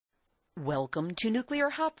Welcome to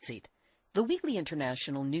Nuclear Hotseat, the weekly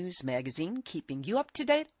international news magazine keeping you up to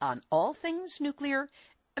date on all things nuclear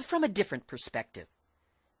from a different perspective.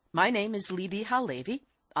 My name is Libby Halevi.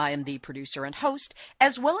 I am the producer and host,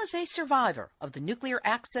 as well as a survivor of the nuclear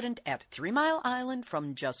accident at 3 Mile Island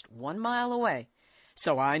from just 1 mile away.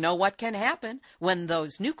 So I know what can happen when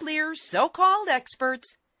those nuclear so-called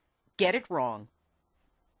experts get it wrong.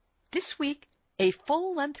 This week, a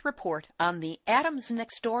full-length report on the Atoms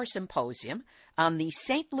Next Door Symposium on the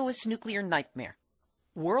St. Louis nuclear nightmare.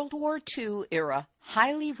 World War II-era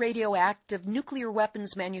highly radioactive nuclear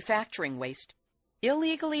weapons manufacturing waste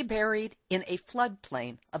illegally buried in a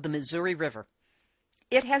floodplain of the Missouri River.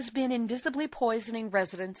 It has been invisibly poisoning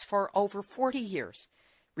residents for over 40 years,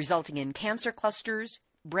 resulting in cancer clusters,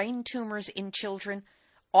 brain tumors in children,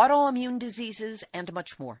 autoimmune diseases, and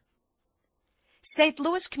much more. St.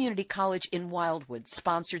 Louis Community College in Wildwood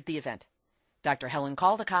sponsored the event. Dr. Helen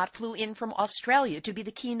Caldicott flew in from Australia to be the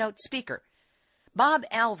keynote speaker. Bob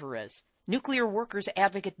Alvarez, nuclear workers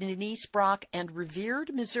advocate Denise Brock, and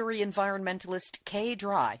revered Missouri environmentalist Kay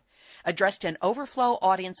Drey addressed an overflow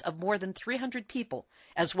audience of more than 300 people,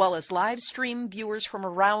 as well as live stream viewers from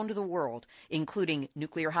around the world, including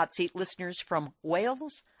Nuclear Hot Seat listeners from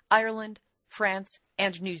Wales, Ireland, France,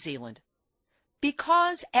 and New Zealand.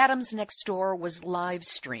 Because Atoms Next Door was live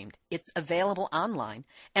streamed, it's available online,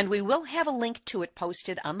 and we will have a link to it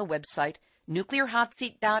posted on the website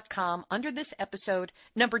nuclearhotseat.com under this episode,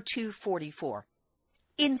 number 244.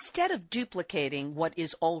 Instead of duplicating what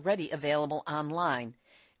is already available online,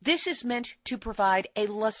 this is meant to provide a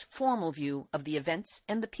less formal view of the events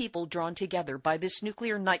and the people drawn together by this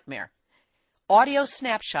nuclear nightmare. Audio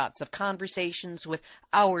snapshots of conversations with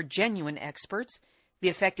our genuine experts, the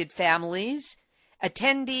affected families,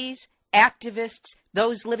 attendees, activists,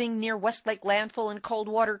 those living near Westlake Landfill and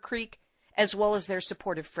Coldwater Creek, as well as their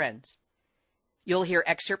supportive friends. You'll hear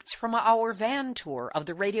excerpts from our van tour of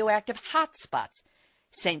the radioactive hotspots,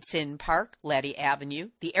 St. Cyn Park, Laddie Avenue,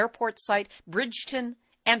 the airport site, Bridgeton,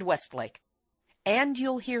 and Westlake. And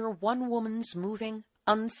you'll hear one woman's moving,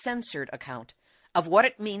 uncensored account of what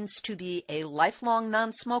it means to be a lifelong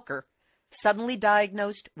non-smoker, suddenly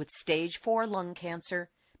diagnosed with stage 4 lung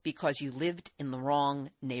cancer because you lived in the wrong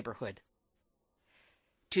neighborhood.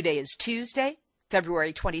 Today is Tuesday,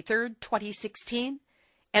 February 23rd, 2016,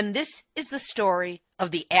 and this is the story of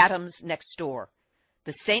the Atoms Next Door,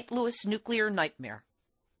 the St. Louis nuclear nightmare.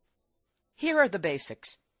 Here are the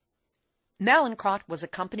basics. Mallinckrodt was a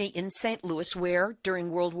company in St. Louis where, during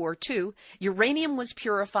World War II, uranium was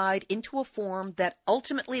purified into a form that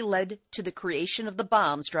ultimately led to the creation of the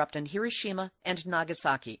bombs dropped on Hiroshima and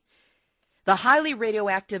Nagasaki. The highly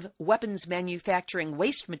radioactive weapons manufacturing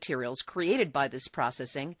waste materials created by this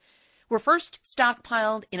processing were first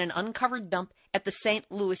stockpiled in an uncovered dump at the St.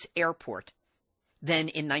 Louis airport. Then,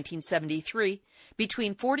 in 1973,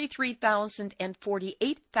 between 43,000 and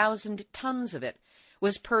 48,000 tons of it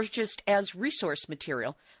was purchased as resource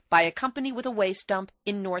material by a company with a waste dump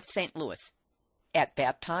in North St. Louis. At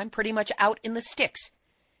that time, pretty much out in the sticks.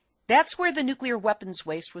 That's where the nuclear weapons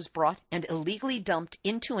waste was brought and illegally dumped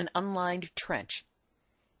into an unlined trench.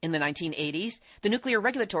 In the 1980s, the Nuclear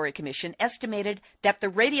Regulatory Commission estimated that the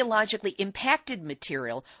radiologically impacted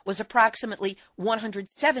material was approximately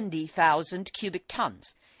 170,000 cubic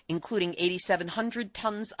tons, including 8,700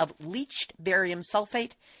 tons of leached barium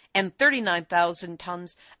sulfate and 39,000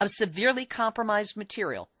 tons of severely compromised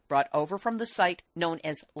material brought over from the site known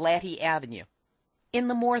as Laddie Avenue. In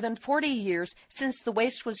the more than 40 years since the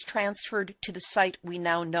waste was transferred to the site we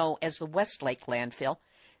now know as the Westlake landfill,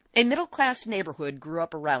 a middle-class neighborhood grew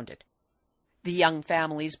up around it. The young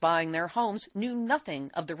families buying their homes knew nothing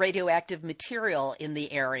of the radioactive material in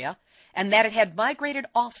the area and that it had migrated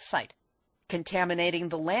off-site, contaminating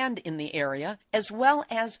the land in the area as well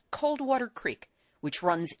as Coldwater Creek, which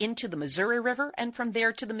runs into the Missouri River and from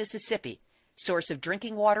there to the Mississippi, source of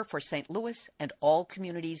drinking water for St. Louis and all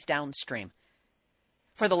communities downstream.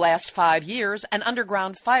 For the last 5 years, an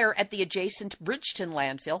underground fire at the adjacent Bridgeton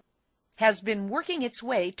landfill has been working its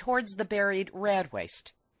way towards the buried rad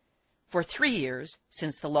waste. For 3 years,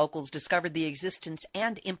 since the locals discovered the existence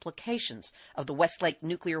and implications of the Westlake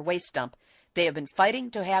nuclear waste dump, they have been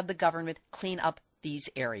fighting to have the government clean up these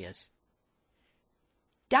areas.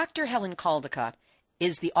 Dr. Helen Caldicott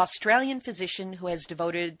is the Australian physician who has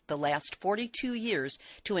devoted the last 42 years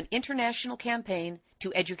to an international campaign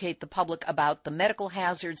to educate the public about the medical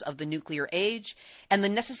hazards of the nuclear age and the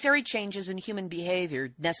necessary changes in human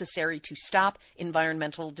behavior necessary to stop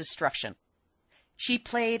environmental destruction. She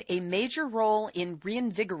played a major role in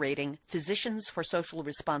reinvigorating Physicians for Social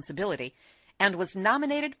Responsibility and was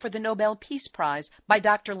nominated for the Nobel Peace Prize by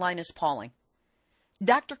Dr. Linus Pauling.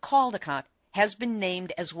 Dr. Caldicott has been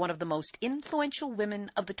named as one of the most influential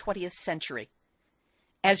women of the 20th century.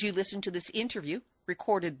 As you listen to this interview,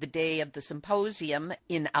 recorded the day of the symposium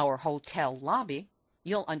in our hotel lobby,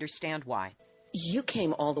 you'll understand why. You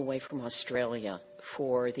came all the way from Australia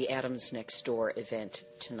for the Adams Next Door event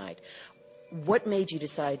tonight. What made you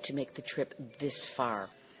decide to make the trip this far?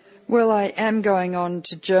 Well, I am going on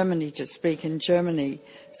to Germany to speak in Germany,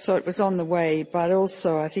 so it was on the way, but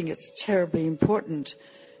also I think it's terribly important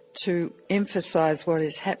to emphasise what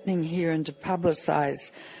is happening here and to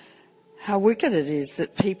publicise how wicked it is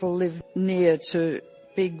that people live near to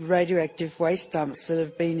big radioactive waste dumps that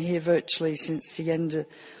have been here virtually since the end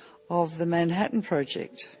of the Manhattan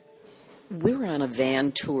Project. We were on a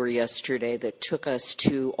van tour yesterday that took us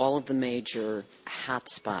to all of the major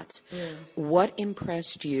hotspots. Yeah. What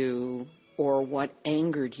impressed you or what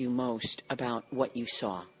angered you most about what you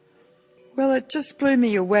saw? Well, it just blew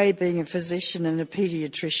me away, being a physician and a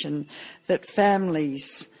paediatrician, that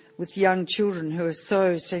families with young children who are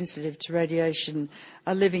so sensitive to radiation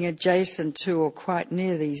are living adjacent to or quite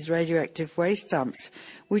near these radioactive waste dumps,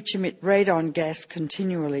 which emit radon gas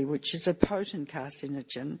continually, which is a potent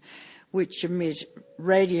carcinogen, which emit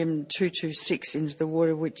radium-226 into the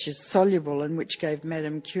water, which is soluble and which gave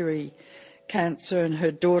Madame Curie cancer and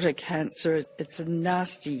her daughter cancer. It's a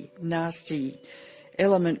nasty, nasty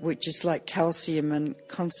element which is like calcium and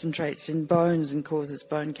concentrates in bones and causes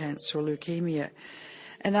bone cancer or leukemia,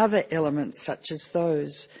 and other elements such as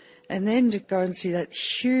those. And then to go and see that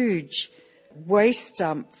huge waste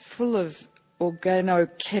dump full of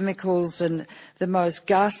organochemicals and the most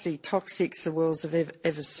ghastly toxics the world's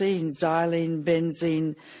ever seen, xylene,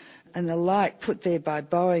 benzene and the like, put there by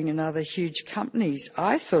Boeing and other huge companies.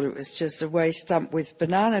 I thought it was just a waste dump with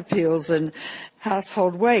banana peels and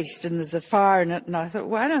household waste, and there's a fire in it, and I thought,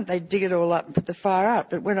 why don't they dig it all up and put the fire out?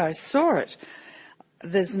 But when I saw it,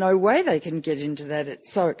 there's no way they can get into that.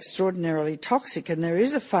 It's so extraordinarily toxic, and there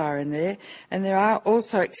is a fire in there, and there are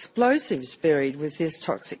also explosives buried with this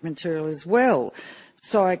toxic material as well.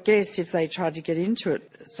 So I guess if they tried to get into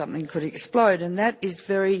it, something could explode, and that is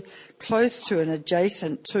very close to and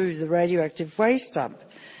adjacent to the radioactive waste dump.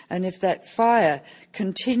 And if that fire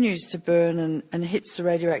continues to burn and hits the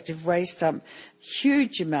radioactive waste dump,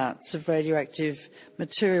 huge amounts of radioactive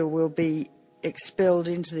material will be expelled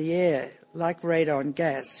into the air, like radon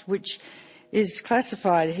gas, which is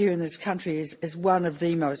classified here in this country as one of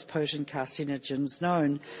the most potent carcinogens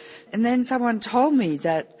known. And then someone told me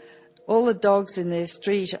that all the dogs in their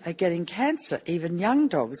street are getting cancer, even young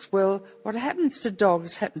dogs. Well, what happens to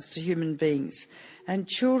dogs happens to human beings, and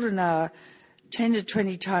children are 10 to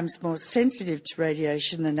 20 times more sensitive to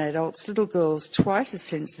radiation than adults, little girls twice as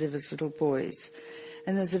sensitive as little boys.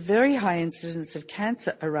 And there's a very high incidence of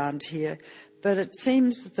cancer around here, but it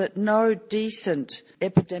seems that no decent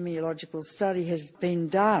epidemiological study has been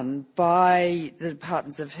done by the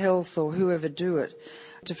Departments of Health or whoever do it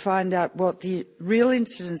to find out what the real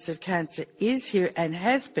incidence of cancer is here and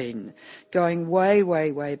has been going way,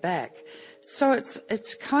 way, way back. So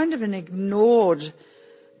it's kind of an ignored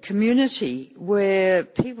community where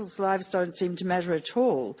people's lives don't seem to matter at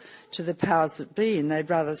all to the powers that be, and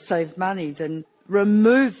they'd rather save money than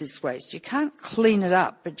remove this waste. You can't clean it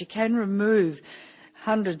up, but you can remove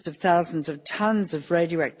hundreds of thousands of tons of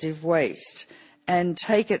radioactive waste and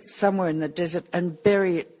take it somewhere in the desert and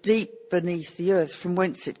bury it deep beneath the earth from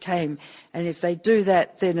whence it came. And if they do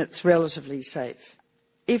that, then it's relatively safe.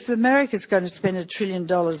 If America's going to spend $1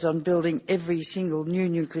 trillion on building every single new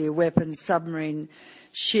nuclear weapon, submarine,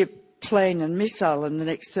 ship, plane and missile in the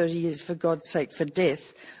next 30 years, for God's sake, for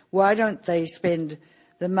death, why don't they spend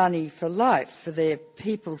the money for life, for their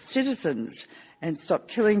people's citizens, and stop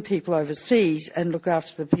killing people overseas and look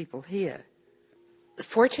after the people here?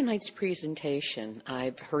 For tonight's presentation,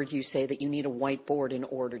 I've heard you say that you need a whiteboard in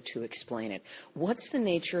order to explain it. What's the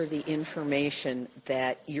nature of the information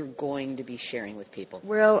that you're going to be sharing with people?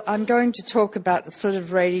 Well, I'm going to talk about the sort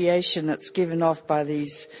of radiation that's given off by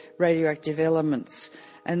these radioactive elements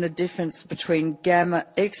and the difference between gamma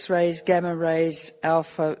X-rays, gamma rays,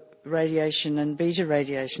 alpha radiation and beta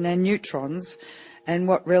radiation and neutrons, and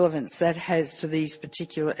what relevance that has to these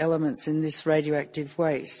particular elements in this radioactive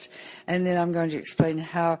waste. And then I'm going to explain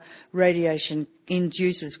how radiation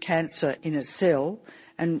induces cancer in a cell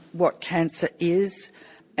and what cancer is,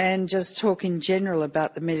 and just talk in general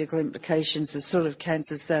about the medical implications, the sort of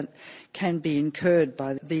cancers that can be incurred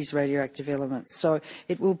by these radioactive elements. So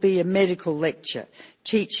it will be a medical lecture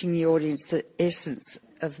teaching the audience the essence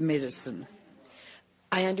of medicine.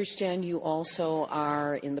 I understand you also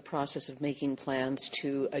are in the process of making plans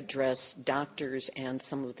to address doctors and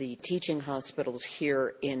some of the teaching hospitals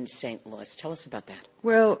here in St. Louis. Tell us about that.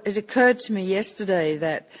 Well, it occurred to me yesterday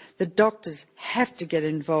that the doctors have to get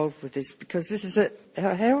involved with this because this is a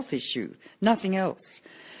health issue, nothing else.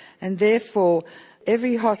 And therefore,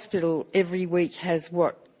 every hospital every week has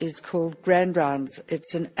what is called grand rounds.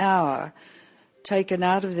 It's an hour taken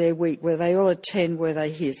out of their week where they all attend, where they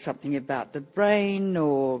hear something about the brain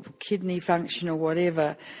or kidney function or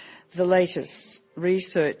whatever, the latest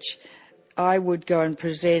research. I would go and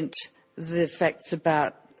present the facts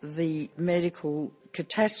about the medical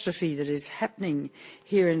catastrophe that is happening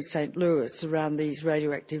here in St. Louis around these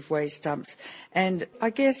radioactive waste dumps, and I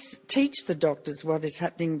guess teach the doctors what is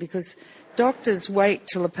happening, because doctors wait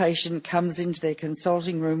till a patient comes into their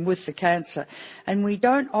consulting room with the cancer, and we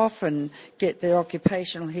don't often get their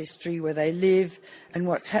occupational history, where they live and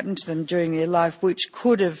what's happened to them during their life, which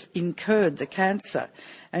could have incurred the cancer.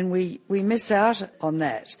 And we miss out on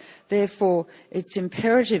that. Therefore, it's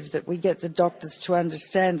imperative that we get the doctors to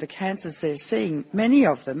understand the cancers they're seeing. Many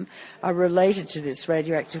of them are related to this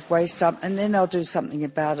radioactive waste dump, and then they'll do something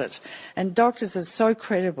about it. And doctors are so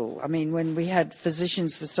credible. I mean, when we had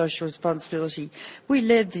Physicians for Social Responsibility, we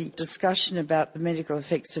led the discussion about the medical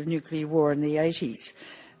effects of nuclear war in the 80s.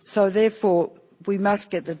 So therefore, we must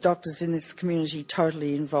get the doctors in this community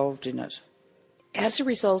totally involved in it. As a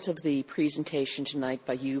result of the presentation tonight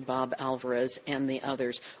by you, Bob Alvarez, and the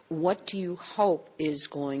others, what do you hope is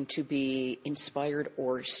going to be inspired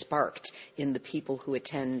or sparked in the people who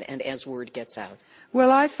attend and as word gets out?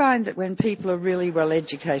 Well, I find that when people are really well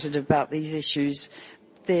educated about these issues,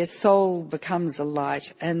 their soul becomes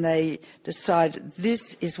alight and they decide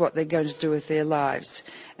this is what they're going to do with their lives.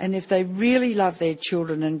 And if they really love their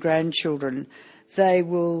children and grandchildren, they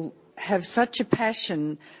will have such a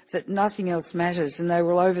passion that nothing else matters, and they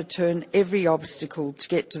will overturn every obstacle to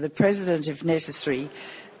get to the president if necessary,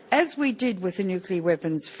 as we did with the nuclear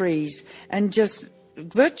weapons freeze, and just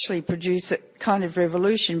virtually produce a kind of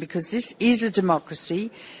revolution, because this is a democracy.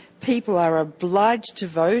 People are obliged to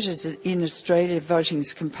vote, as in Australia voting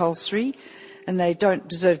is compulsory, and they don't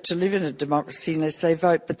deserve to live in a democracy unless they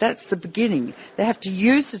vote, but that's the beginning. They have to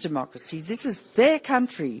use the democracy. This is their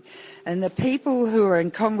country, and the people who are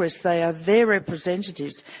in Congress, they are their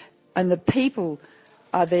representatives, and the people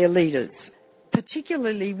are their leaders,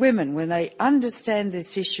 particularly women. When they understand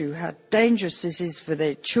this issue, how dangerous this is for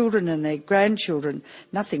their children and their grandchildren,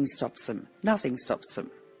 nothing stops them. Nothing stops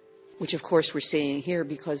them. Which, of course, we're seeing here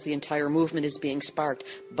because the entire movement is being sparked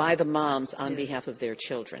by the moms on behalf of their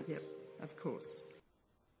children. Yep. Of course.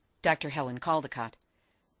 Dr. Helen Caldicott.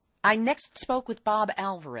 I next spoke with Bob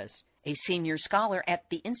Alvarez, a senior scholar at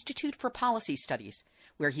the Institute for Policy Studies,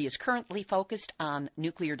 where he is currently focused on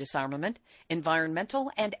nuclear disarmament,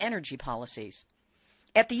 environmental, and energy policies.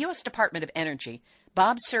 At the U.S. Department of Energy,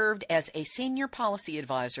 Bob served as a senior policy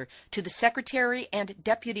advisor to the Secretary and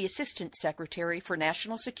Deputy Assistant Secretary for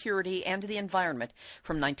National Security and the Environment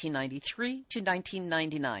from 1993 to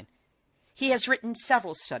 1999. He has written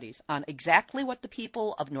several studies on exactly what the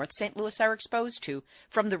people of North St. Louis are exposed to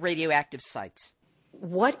from the radioactive sites.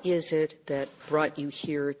 What is it that brought you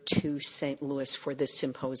here to St. Louis for this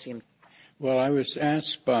symposium? Well, I was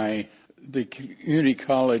asked by the community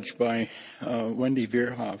college, by Wendy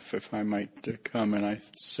Veerhoff, if I might come, and I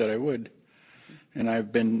said I would. And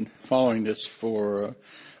I've been following this for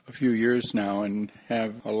a few years now and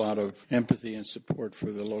have a lot of empathy and support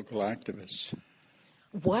for the local activists.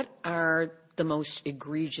 What are the most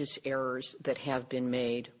egregious errors that have been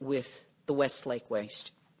made with the Westlake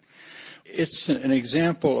waste? It's an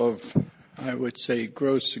example of, I would say,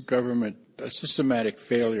 gross government, a systematic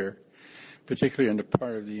failure, particularly on the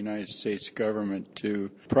part of the United States government,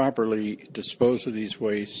 to properly dispose of these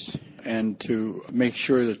wastes and to make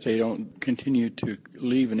sure that they don't continue to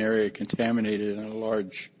leave an area contaminated in a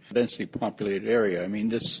large, densely populated area. I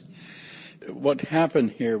mean, what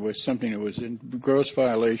happened here was something that was in gross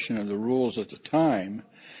violation of the rules at the time,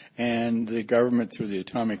 and the government, through the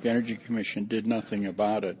Atomic Energy Commission, did nothing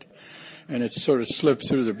about it. And it's sort of slipped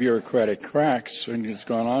through the bureaucratic cracks, and it's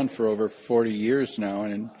gone on for over 40 years now,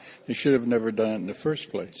 and they should have never done it in the first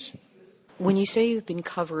place. When you say you've been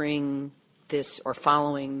covering this or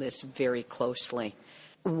following this very closely,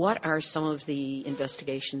 what are some of the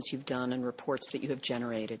investigations you've done and reports that you have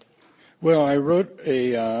generated? Well, I wrote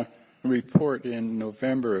a report in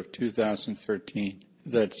November of 2013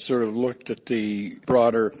 that sort of looked at the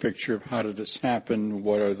broader picture of how did this happen,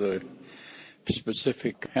 what are the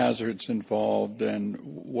specific hazards involved, and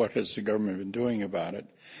what has the government been doing about it.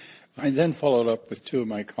 I then followed up with two of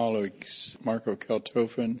my colleagues, Marco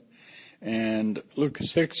Keltofen and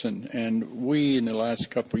Lucas Hickson. And we, in the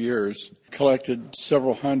last couple of years, collected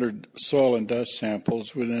several hundred soil and dust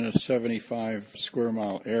samples within a 75 square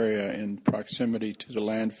mile area in proximity to the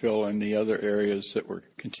landfill and the other areas that were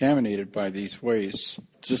contaminated by these wastes,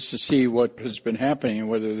 just to see what has been happening and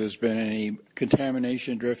whether there's been any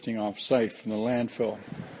contamination drifting off site from the landfill.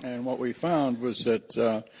 And what we found was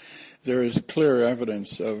that there is clear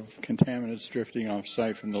evidence of contaminants drifting off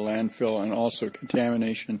site from the landfill, and also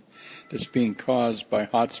contamination that's being caused by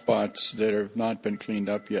hotspots that have not been cleaned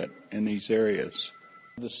up yet in these areas.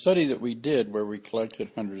 The study that we did, where we collected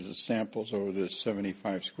hundreds of samples over this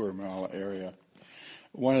 75 square mile area,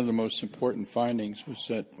 one of the most important findings was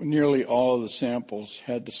that nearly all of the samples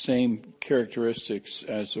had the same characteristics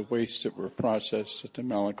as the waste that were processed at the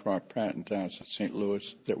Mallinckrodt Patent House at St.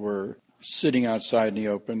 Louis, that were sitting outside in the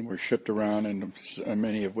open, were shipped around, and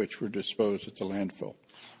many of which were disposed at the landfill.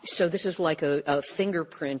 So this is like a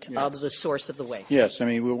fingerprint Yes. of the source of the waste. Yes, I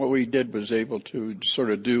mean, what we did was able to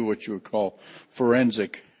sort of do what you would call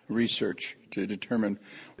forensic research to determine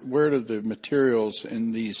where do the materials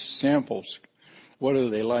in these samples, what are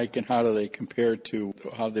they like, and how do they compare to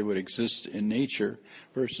how they would exist in nature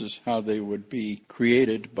versus how they would be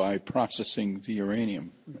created by processing the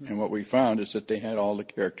uranium. Mm-hmm. And what we found is that they had all the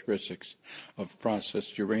characteristics of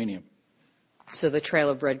processed uranium. So the trail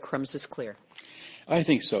of breadcrumbs is clear. I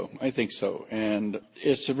think so. And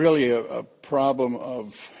it's really a problem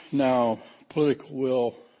of now political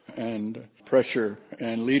will and pressure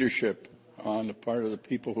and leadership on the part of the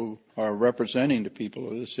people who are representing the people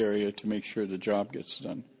of this area to make sure the job gets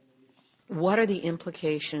done. What are the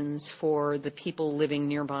implications for the people living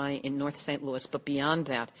nearby in North St. Louis, but beyond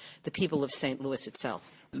that, the people of St. Louis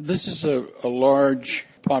itself? This is a large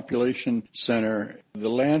population center. The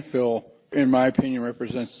landfill, in my opinion,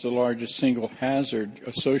 represents the largest single hazard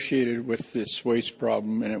associated with this waste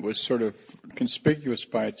problem, and it was sort of conspicuous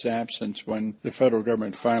by its absence when the federal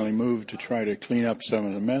government finally moved to try to clean up some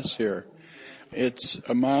of the mess here. It's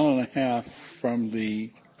a mile and a half from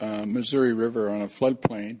the Missouri River on a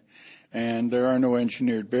floodplain, and there are no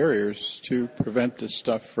engineered barriers to prevent this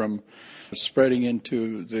stuff from spreading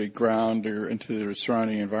into the ground or into the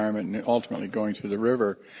surrounding environment and ultimately going to the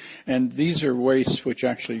river. And these are wastes which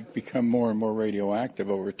actually become more and more radioactive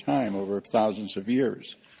over time, over thousands of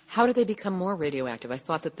years. How do they become more radioactive? I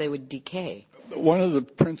thought that they would decay. One of the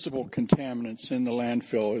principal contaminants in the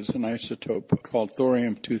landfill is an isotope called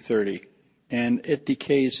thorium-230. And it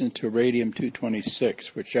decays into radium-226,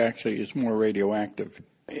 which actually is more radioactive.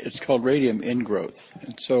 It's called radium ingrowth.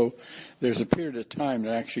 And so there's a period of time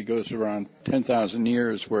that actually goes around 10,000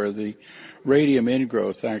 years where the radium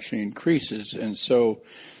ingrowth actually increases. And so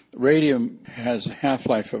radium has a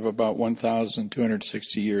half-life of about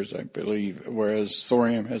 1,260 years, I believe, whereas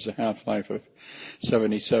thorium has a half-life of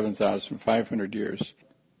 77,500 years.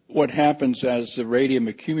 What happens as the radium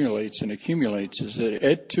accumulates is that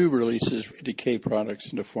it too releases decay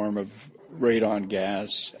products in the form of radon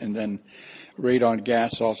gas, and then radon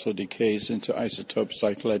gas also decays into isotopes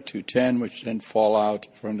like lead-210, which then fall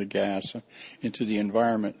out from the gas into the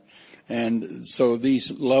environment. And so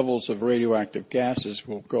these levels of radioactive gases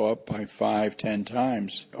will go up by 5-10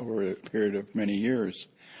 times over a period of many years.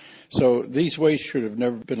 So these wastes should have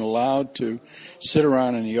never been allowed to sit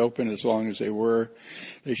around in the open as long as they were.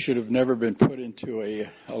 They should have never been put into a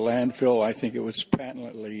landfill. I think it was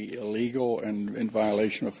patently illegal and in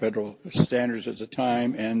violation of federal standards at the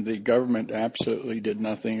time, and the government absolutely did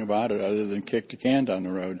nothing about it other than kick the can down the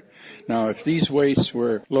road. Now, if these wastes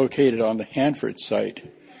were located on the Hanford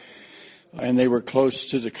site, and they were close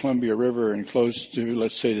to the Columbia River and close to,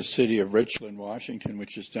 let's say, the city of Richland, Washington,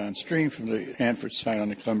 which is downstream from the Hanford site on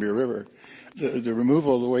the Columbia River, the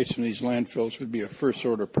removal of the waste from these landfills would be a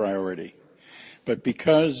first-order priority. But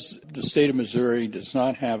because the state of Missouri does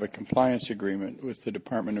not have a compliance agreement with the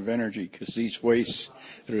Department of Energy, because these wastes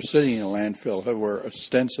that are sitting in a landfill were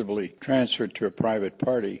ostensibly transferred to a private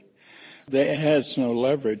party, it has no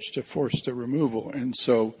leverage to force the removal. And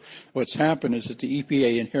so what's happened is that the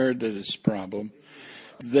EPA inherited this problem.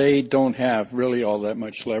 They don't have really all that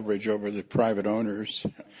much leverage over the private owners.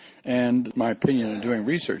 And my opinion in doing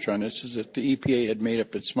research on this is that the EPA had made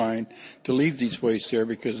up its mind to leave these wastes there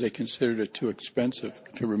because they considered it too expensive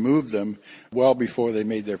to remove them well before they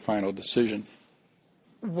made their final decision.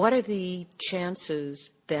 What are the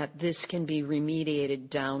chances that this can be remediated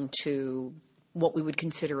down to what we would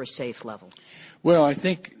consider a safe level? Well, I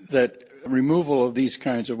think that removal of these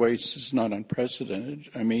kinds of wastes is not unprecedented.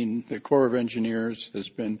 I mean, the Corps of Engineers has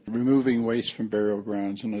been removing waste from burial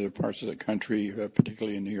grounds in other parts of the country,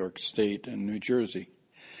 particularly in New York State and New Jersey.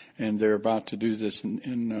 and they're about to do this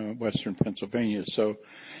in western Pennsylvania. So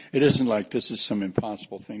it isn't like this is some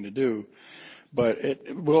impossible thing to do. But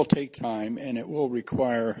it will take time, and it will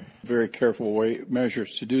require very careful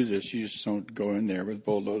measures to do this. You just don't go in there with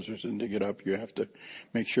bulldozers and dig it up. You have to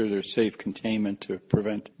make sure there's safe containment to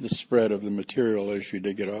prevent the spread of the material as you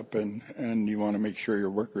dig it up, and you want to make sure your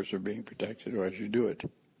workers are being protected as you do it.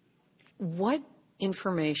 What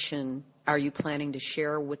information are you planning to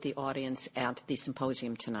share with the audience at the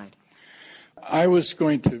symposium tonight? I was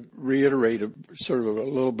going to reiterate sort of a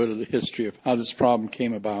little bit of the history of how this problem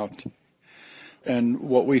came about, and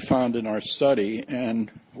what we found in our study, and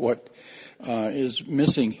what is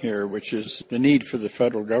missing here, which is the need for the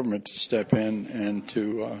federal government to step in and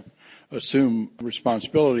to assume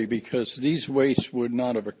responsibility, because these wastes would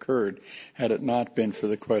not have occurred had it not been for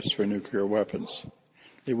the quest for nuclear weapons.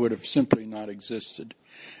 They would have simply not existed,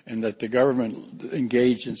 and that the government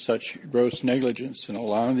engaged in such gross negligence in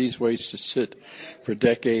allowing these wastes to sit for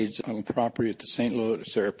decades on property at the St.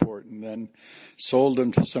 Louis airport, and then sold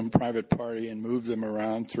them to some private party and moved them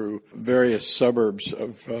around through various suburbs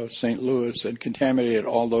of St. Louis and contaminated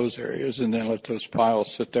all those areas, and then let those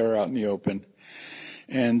piles sit there out in the open,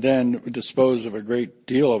 and then dispose of a great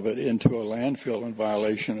deal of it into a landfill in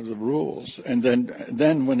violation of the rules. And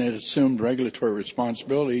then when it assumed regulatory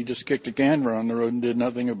responsibility, he just kicked the can around the road and did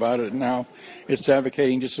nothing about it. And now it's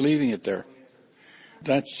advocating just leaving it there.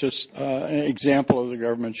 That's just an example of the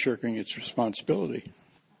government shirking its responsibility.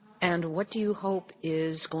 And what do you hope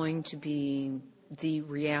is going to be the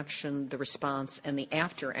reaction, the response, and the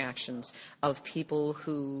after actions of people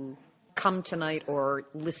who come tonight or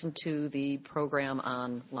listen to the program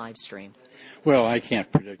on live stream? Well, I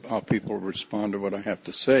can't predict how people respond to what I have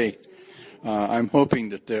to say. I'm hoping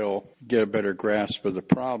that they'll get a better grasp of the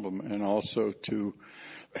problem, and also to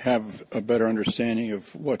have a better understanding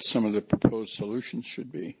of what some of the proposed solutions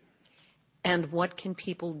should be. And what can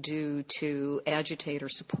people do to agitate or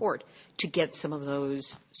support to get some of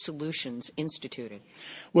those solutions instituted?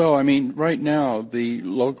 Well, I mean, right now, the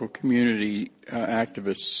local community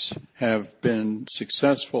activists have been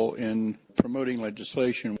successful in promoting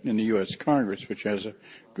legislation in the U.S. Congress, which has a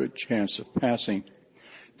good chance of passing,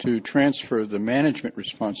 to transfer the management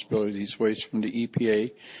responsibility of these wastes from the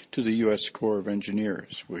EPA to the U.S. Corps of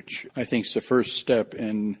Engineers, which I think is the first step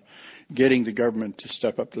in getting the government to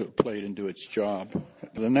step up to the plate and do its job.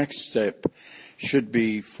 The next step should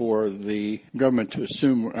be for the government to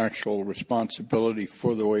assume actual responsibility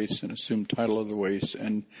for the waste and assume title of the waste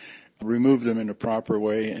and remove them in a proper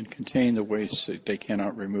way and contain the waste that they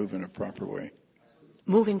cannot remove in a proper way.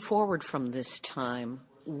 Moving forward from this time,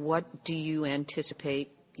 what do you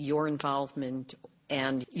anticipate your involvement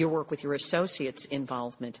and your work with your associates'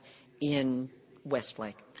 involvement in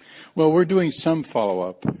Westlake? Well, we're doing some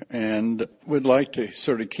follow-up, and would like to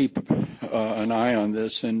sort of keep an eye on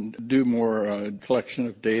this and do more collection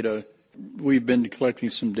of data. We've been collecting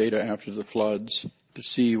some data after the floods to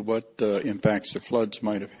see what impacts the floods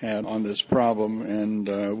might have had on this problem, and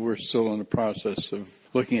we're still in the process of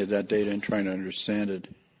looking at that data and trying to understand it.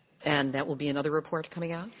 And that will be another report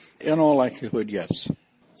coming out? In all likelihood, yes.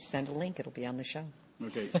 Send a link. It'll be on the show.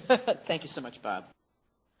 Okay. Thank you so much, Bob.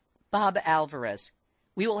 Bob Alvarez.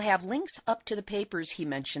 We will have links up to the papers he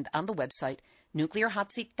mentioned on the website,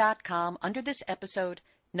 nuclearhotseat.com, under this episode,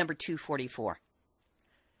 number 244.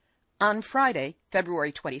 On Friday,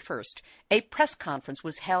 February 21st, a press conference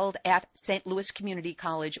was held at St. Louis Community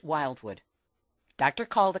College, Wildwood. Dr.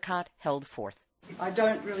 Caldicott held forth. I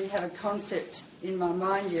don't really have a concept in my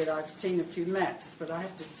mind yet. I've seen a few maps, but I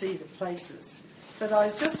have to see the places. But I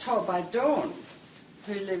was just told by Dawn,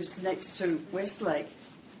 who lives next to Westlake,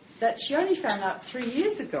 that she only found out 3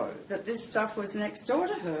 years ago that this stuff was next door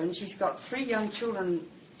to her, and she's got 3 young children,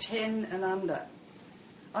 10 and under.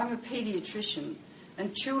 I'm a paediatrician,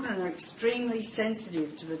 and children are extremely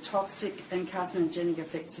sensitive to the toxic and carcinogenic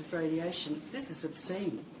effects of radiation. This is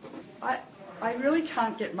obscene. I really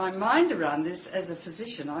can't get my mind around this as a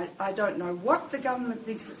physician. I don't know what the government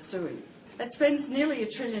thinks it's doing. It spends nearly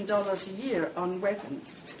 $1 trillion a year on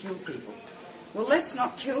weapons to kill people. Well, let's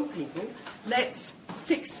not kill people. Let's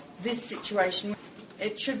fix this situation.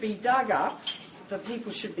 It should be dug up. The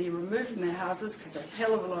people should be removed from their houses because a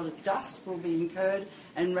hell of a lot of dust will be incurred,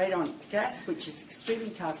 and radon gas, which is extremely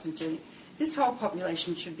carcinogenic. This whole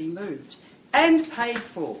population should be moved and paid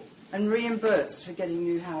for and reimbursed for getting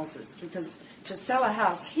new houses, because to sell a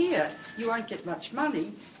house here, you won't get much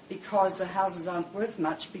money because the houses aren't worth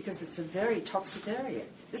much, because it's a very toxic area.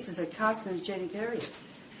 This is a carcinogenic area.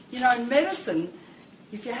 You know, in medicine,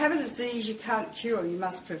 if you have a disease you can't cure, you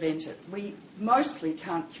must prevent it. We mostly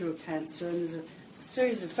can't cure cancer, and there's a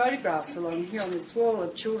series of photographs along here on this wall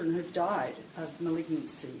of children who've died of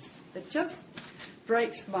malignancies. It just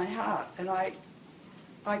breaks my heart, and I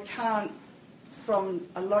can't, from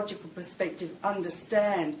a logical perspective,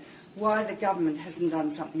 understand why the government hasn't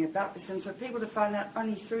done something about this, and for people to find out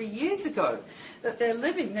only 3 years ago that they're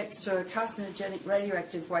living next to a carcinogenic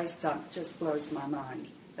radioactive waste dump just blows my mind.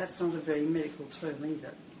 That's not a very medical term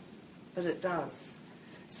either, but it does.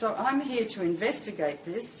 So I'm here to investigate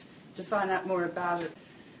this, to find out more about it.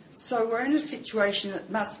 So we're in a situation that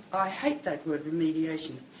must, I hate that word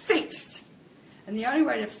remediation, fixed. And the only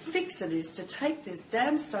way to fix it is to take this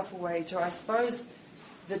damn stuff away to, I suppose,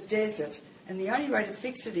 the desert. And the only way to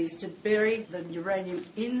fix it is to bury the uranium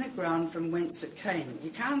in the ground from whence it came. You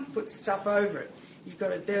can't put stuff over it. You've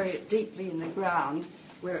got to bury it deeply in the ground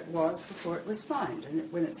where it was before it was mined. And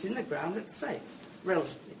when it's in the ground, it's safe,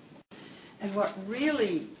 relatively. And what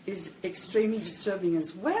really is extremely disturbing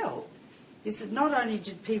as well is that not only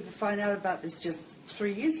did people find out about this just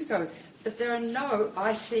 3 years ago, but there are no,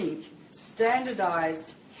 I think,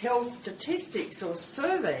 standardised health statistics or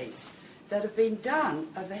surveys that have been done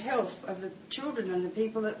of the health of the children and the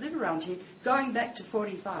people that live around here going back to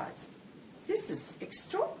 45. This is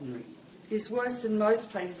extraordinary. It's worse than most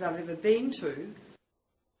places I've ever been to.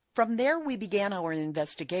 From there, we began our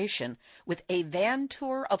investigation with a van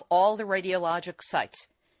tour of all the radiologic sites.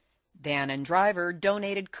 Van and driver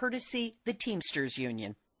donated courtesy the Teamsters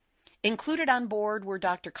Union. Included on board were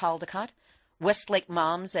Dr. Caldicott, Westlake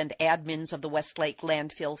moms and admins of the Westlake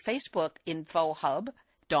Landfill Facebook Info Hub,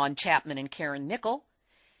 Dawn Chapman and Karen Nickel,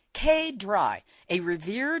 Drey, a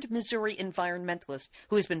revered Missouri environmentalist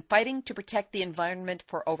who has been fighting to protect the environment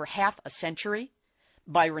for over half a century,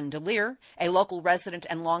 Byron DeLear, a local resident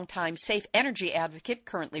and longtime safe energy advocate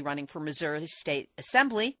currently running for Missouri State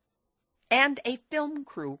Assembly, and a film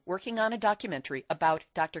crew working on a documentary about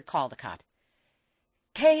Dr. Caldicott.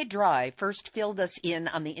 Drey first filled us in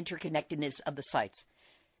on the interconnectedness of the sites.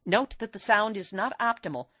 Note that the sound is not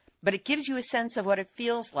optimal, but it gives you a sense of what it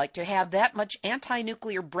feels like to have that much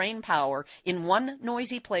anti-nuclear brain power in one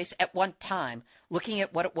noisy place at one time, looking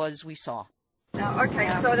at what it was we saw. Now, okay,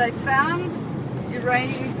 so they found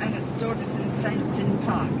uranium and its daughters in St. Sin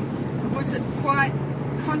Park. Was it quite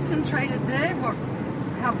concentrated there?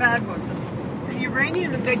 How bad was it? The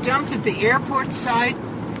uranium that they dumped at the airport site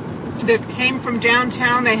that came from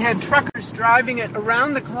downtown, they had truckers driving it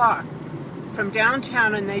around the clock from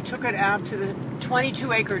downtown, and they took it out to the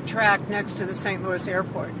 22-acre tract next to the St. Louis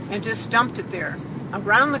airport and just dumped it there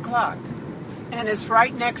around the clock. And it's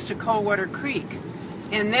right next to Coldwater Creek.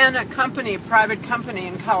 And then a private company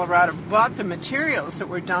in Colorado, bought the materials that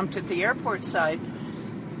were dumped at the airport site,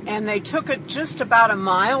 and they took it just about a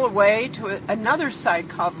mile away to another site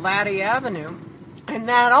called Laddie Avenue, and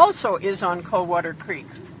that also is on Coldwater Creek.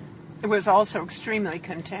 It was also extremely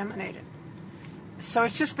contaminated. So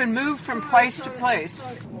it's just been moved from place to place.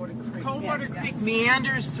 Coldwater Creek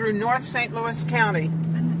meanders through North St. Louis County.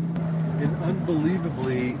 And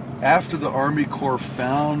unbelievably, after the Army Corps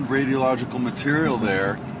found radiological material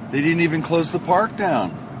there, they didn't even close the park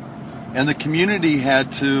down. And the community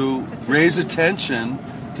had to raise attention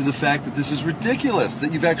to the fact that this is ridiculous,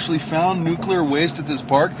 that you've actually found nuclear waste at this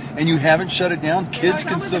park and you haven't shut it down. Kids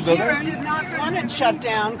can still go there. I did not want it shut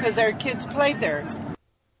down because our kids played there.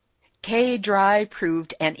 Drey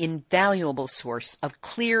proved an invaluable source of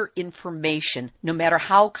clear information, no matter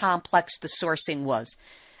how complex the sourcing was,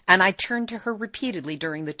 and I turned to her repeatedly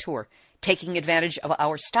during the tour, taking advantage of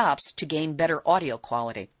our stops to gain better audio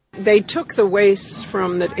quality. They took the wastes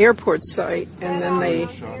from the airport site and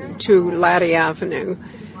then to Laddie Avenue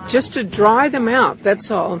just to dry them out, that's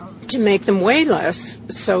all, to make them weigh less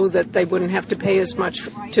so that they wouldn't have to pay as much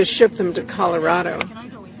to ship them to Colorado.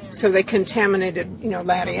 So they contaminated,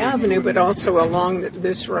 Laddie Avenue, but also along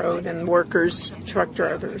this road, and workers, truck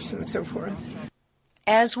drivers, and so forth.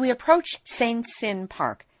 As we approached St. Sin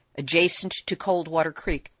Park, adjacent to Coldwater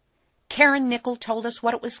Creek, Karen Nickel told us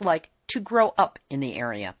what it was like to grow up in the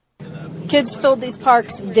area. Kids filled these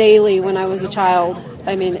parks daily when I was a child.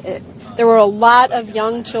 I mean, there were a lot of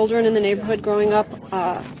young children in the neighborhood growing up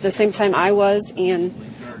the same time I was, and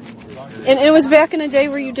it was back in a day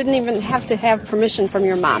where you didn't even have to have permission from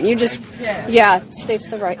your mom. You just, stay to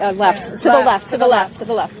the right, left, to the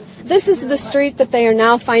left. This is the street that they are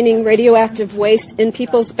now finding radioactive waste in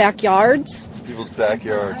people's backyards.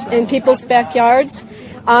 In people's backyards.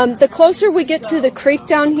 The closer we get to the creek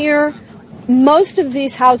down here, most of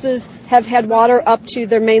these houses have had water up to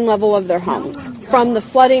their main level of their homes from the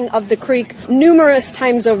flooding of the creek numerous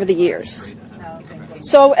times over the years.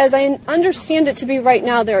 So as I understand it to be right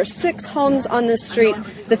now, there are 6 homes on this street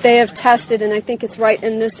that they have tested, and I think it's right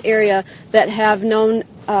in this area, that have known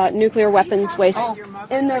nuclear weapons waste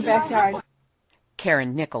in their backyard.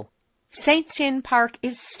 Karen Nickel. St. Cyr Park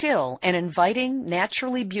is still an inviting,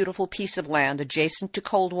 naturally beautiful piece of land adjacent to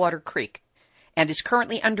Coldwater Creek and is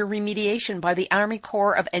currently under remediation by the Army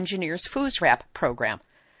Corps of Engineers FOOSRAP program.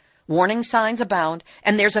 Warning signs abound,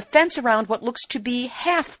 and there's a fence around what looks to be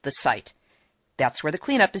half the site. That's where the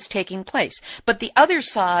cleanup is taking place. But the other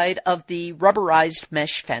side of the rubberized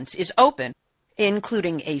mesh fence is open,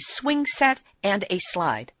 including a swing set and a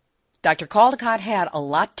slide. Dr. Caldicott had a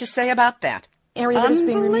lot to say about that. Area that is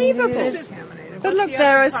being remediated. But look,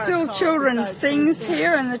 there are still children's things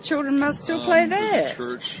here, and the children must still play there.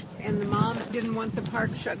 Church. And the moms didn't want the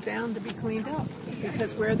park shut down to be cleaned up,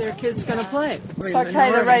 because where are their kids going to play? It's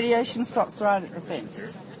okay, the radiation stops right at the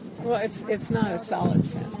fence. Well, it's not a solid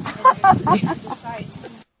fence.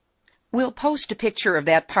 We'll post a picture of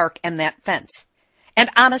that park and that fence. And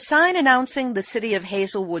on a sign announcing the City of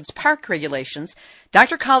Hazelwood's park regulations,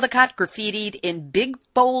 Dr. Caldicott graffitied in big,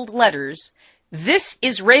 bold letters, "This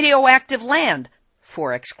is radioactive land!"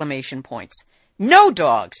 4 exclamation points. No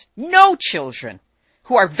dogs, no children,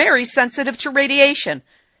 who are very sensitive to radiation.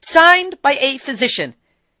 Signed by a physician.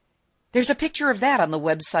 There's a picture of that on the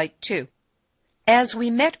website, too. As we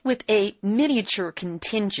met with a miniature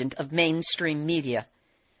contingent of mainstream media,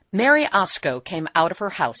 Mary Osco came out of her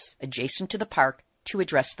house adjacent to the park to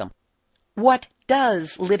address them. What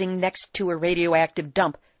does living next to a radioactive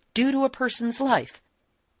dump do to a person's life,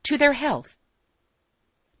 to their health?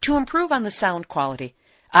 To improve on the sound quality,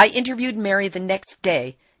 I interviewed Mary the next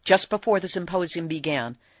day, just before the symposium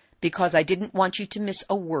began, because I didn't want you to miss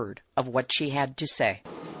a word of what she had to say.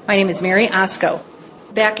 My name is Mary Osco.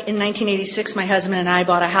 Back in 1986, my husband and I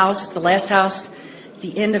bought a house, the last house,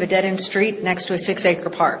 the end of a dead-end street next to a 6-acre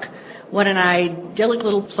park. What an idyllic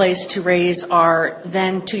little place to raise our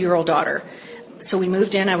then 2-year-old daughter. So we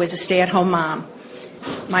moved in. I was a stay-at-home mom.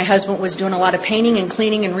 My husband was doing a lot of painting and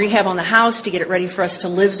cleaning and rehab on the house to get it ready for us to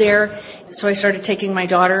live there. So I started taking my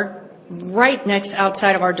daughter right next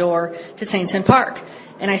outside of our door to St. Cyr Park.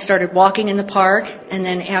 And I started walking in the park, and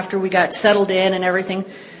then after we got settled in and everything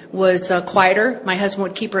was quieter, my husband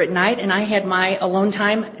would keep her at night, and I had my alone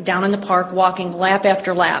time down in the park walking lap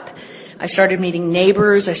after lap. I started meeting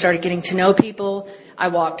neighbors. I started getting to know people. I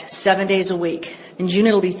walked 7 days a week. In June,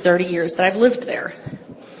 it'll be 30 years that I've lived there.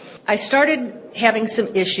 I started having some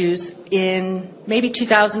issues in maybe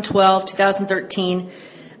 2012, 2013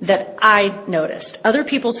 that I noticed. Other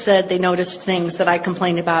people said they noticed things that I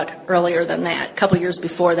complained about earlier than that, a couple years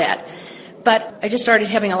before that. But I just started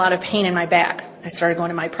having a lot of pain in my back. I started going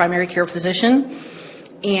to my primary care physician,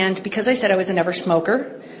 and because I said I was a never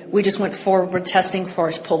smoker, we just went forward with testing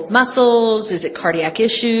for pulled muscles. Is it cardiac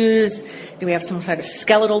issues? Do we have some kind of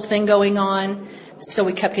skeletal thing going on? So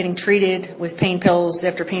we kept getting treated with pain pills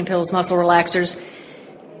after pain pills, muscle relaxers.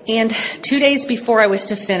 And 2 days before I was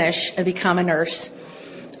to finish and become a nurse,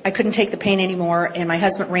 I couldn't take the pain anymore, and my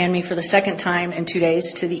husband ran me for the second time in 2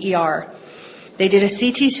 days to the ER. They did a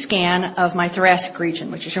CT scan of my thoracic region,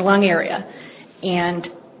 which is your lung area, and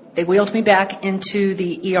they wheeled me back into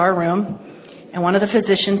the ER room, and one of the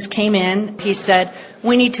physicians came in. He said,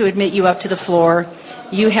 "We need to admit you up to the floor.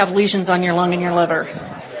 You have lesions on your lung and your liver."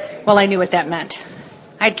 Well, I knew what that meant.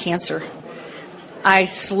 I had cancer. I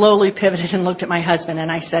slowly pivoted and looked at my husband,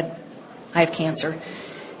 and I said, "I have cancer."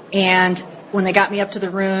 And when they got me up to the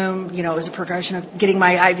room, it was a progression of getting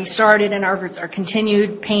my IV started and our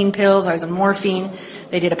continued pain pills. I was on morphine.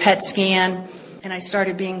 They did a PET scan, and I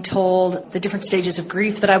started being told the different stages of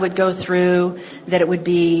grief that I would go through, that it would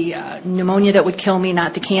be pneumonia that would kill me,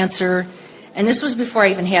 not the cancer. And this was before I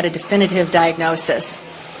even had a definitive diagnosis.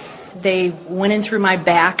 They went in through my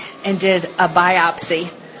back and did a biopsy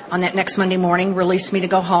on that next Monday morning, released me to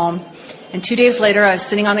go home. And 2 days later, I was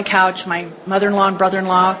sitting on the couch. My mother-in-law and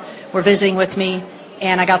brother-in-law were visiting with me,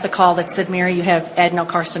 and I got the call that said, "Mary, you have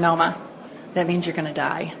adenocarcinoma. That means you're going to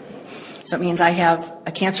die." So it means I have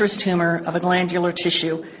a cancerous tumor of a glandular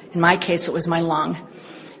tissue. In my case, it was my lung.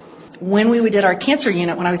 When we did our cancer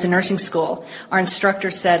unit when I was in nursing school, our instructor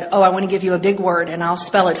said, "Oh, I want to give you a big word, and I'll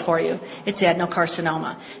spell it for you. It's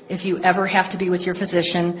adenocarcinoma. If you ever have to be with your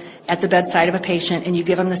physician at the bedside of a patient and you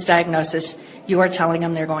give them this diagnosis, you are telling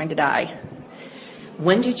them they're going to die."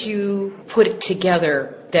 When did you put it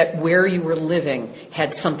together that where you were living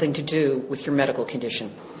had something to do with your medical condition?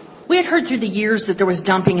 We had heard through the years that there was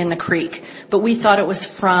dumping in the creek, but we thought it was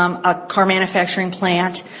from a car manufacturing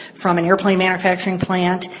plant, from an airplane manufacturing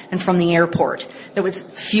plant, and from the airport. There was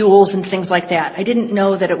fuels and things like that. I didn't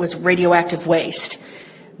know that it was radioactive waste.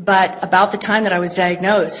 But about the time that I was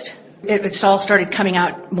diagnosed, it all started coming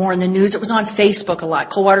out more in the news. It was on Facebook a lot.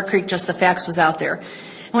 Coldwater Creek, Just the Facts was out there.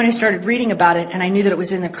 And when I started reading about it and I knew that it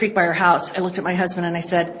was in the creek by our house, I looked at my husband and I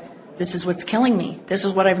said, this is what's killing me. This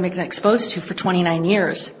is what I've been exposed to for 29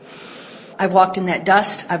 years. I've walked in that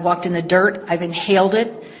dust. I've walked in the dirt. I've inhaled it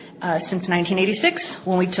since 1986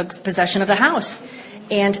 when we took possession of the house.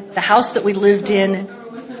 And the house that we lived in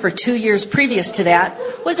for 2 years previous to that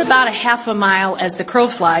was about a half a mile as the crow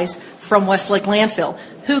flies from Westlake Landfill,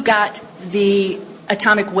 who got the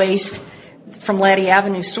atomic waste from Laddie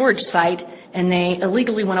Avenue storage site, and they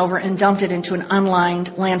illegally went over and dumped it into an unlined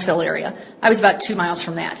landfill area. I was about 2 miles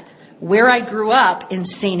from that. Where I grew up in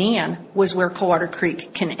St. Anne was where Coldwater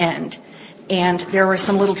Creek can end. And there were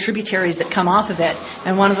some little tributaries that come off of it,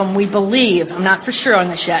 and one of them, we believe, I'm not for sure on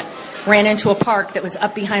this yet, ran into a park that was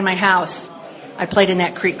up behind my house. I played in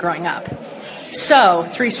that creek growing up. So,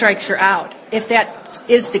 3 strikes, you're out. If that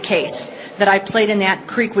is the case, that I played in that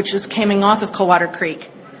creek which was coming off of Coldwater Creek,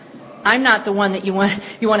 I'm not the one that you want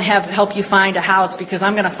to have help you find a house, because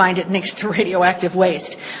I'm going to find it next to radioactive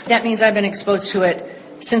waste. That means I've been exposed to it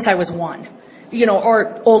since I was 1,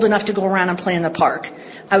 or old enough to go around and play in the park.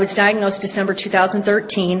 I was diagnosed December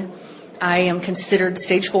 2013. I am considered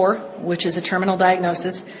stage 4, which is a terminal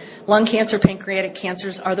diagnosis. Lung cancer, pancreatic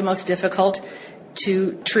cancers are the most difficult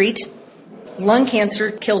to treat. Lung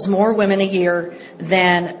cancer kills more women a year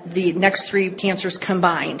than the next 3 cancers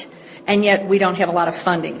combined. And yet we don't have a lot of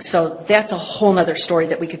funding. So that's a whole other story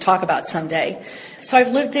that we could talk about someday. So I've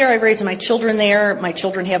lived there. I've raised my children there. My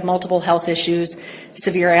children have multiple health issues,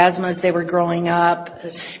 severe asthma as they were growing up,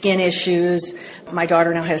 skin issues. My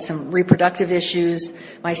daughter now has some reproductive issues.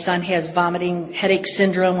 My son has vomiting headache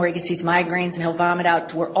syndrome where he gets these migraines and he'll vomit out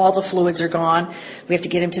to where all the fluids are gone. We have to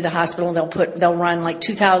get him to the hospital. They'll run like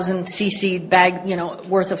 2,000 cc bag,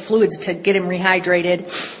 worth of fluids to get him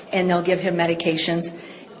rehydrated, and they'll give him medications.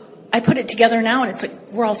 I put it together now, and it's like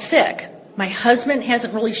we're all sick. My husband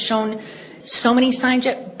hasn't really shown so many signs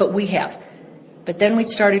yet, but we have. But then we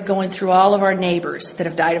started going through all of our neighbors that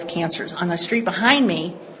have died of cancers. On the street behind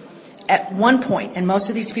me, at one point, and most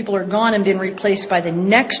of these people are gone and been replaced by the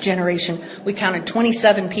next generation, we counted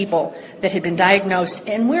 27 people that had been diagnosed,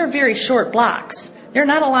 and we're very short blocks. There are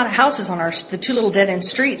not a lot of houses on the 2 little dead-end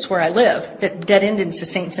streets where I live that dead-end into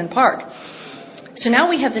St. Anne Park. So now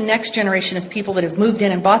we have the next generation of people that have moved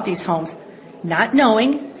in and bought these homes, not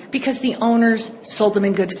knowing, because the owners sold them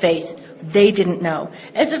in good faith. They didn't know.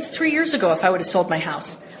 As of 3 years ago, if I would have sold my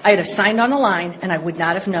house, I had a sign on the line, and I would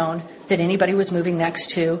not have known that anybody was moving next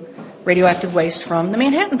to radioactive waste from the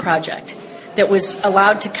Manhattan Project that was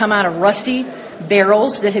allowed to come out of rusty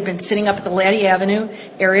barrels that had been sitting up at the Laddie Avenue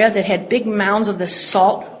area that had big mounds of the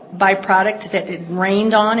salt byproduct that it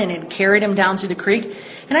rained on, and it carried them down through the creek.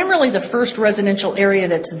 And I'm really the first residential area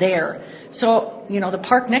that's there. So, the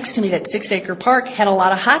park next to me, that 6-acre park, had a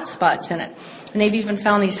lot of hot spots in it. And they've even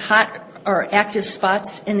found these hot or active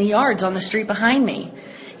spots in the yards on the street behind me.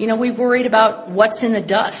 We've worried about what's in the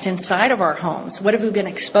dust inside of our homes. What have we been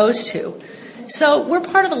exposed to? So we're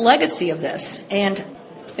part of the legacy of this. And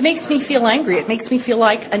it makes me feel angry. It makes me feel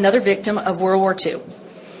like another victim of World War II.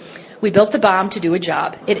 We built the bomb to do a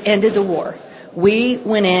job. It ended the war. We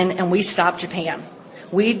went in and we stopped Japan.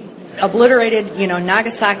 We obliterated,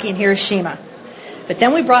 Nagasaki and Hiroshima. But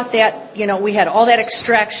then we brought that, we had all that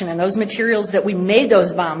extraction and those materials that we made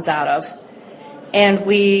those bombs out of, and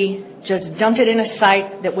we just dumped it in a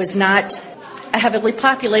site that was not a heavily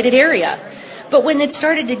populated area. But when it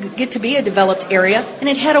started to get to be a developed area and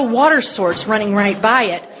it had a water source running right by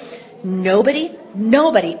it, nobody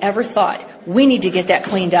ever thought, we need to get that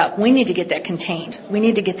cleaned up. We need to get that contained. We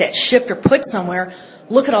need to get that shipped or put somewhere.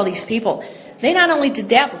 Look at all these people. They not only did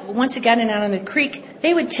that, but once it got in out on the creek,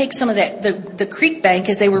 they would take some of that, the creek bank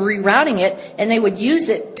as they were rerouting it, and they would use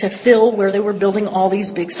it to fill where they were building all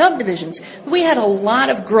these big subdivisions. We had a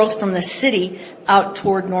lot of growth from the city out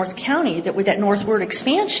toward North County, with that northward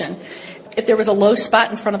expansion. If there was a low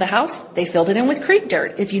spot in front of the house, they filled it in with creek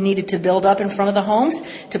dirt. If you needed to build up in front of the homes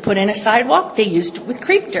to put in a sidewalk, they used it with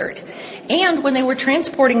creek dirt. And when they were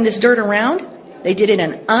transporting this dirt around, they did it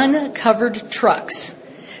in uncovered trucks.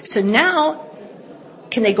 So now,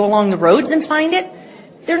 can they go along the roads and find it?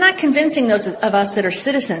 They're not convincing those of us that are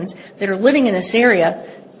citizens, that are living in this area,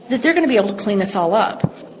 that they're going to be able to clean this all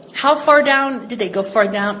up. How far down? Did they go far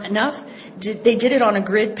down enough? They did it on a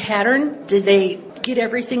grid pattern? Did they get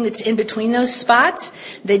everything that's in between those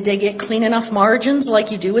spots? Did they get clean enough margins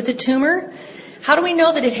like you do with a tumor? How do we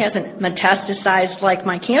know that it hasn't metastasized like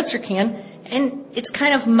my cancer can, and it's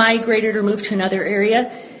kind of migrated or moved to another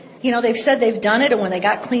area? They've said they've done it, and when they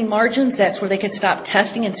got clean margins, that's where they could stop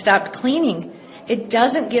testing and stop cleaning. It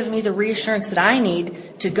doesn't give me the reassurance that I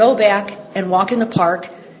need to go back and walk in the park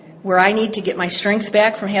where I need to get my strength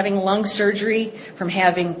back from having lung surgery, from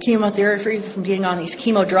having chemotherapy, from being on these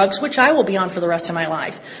chemo drugs, which I will be on for the rest of my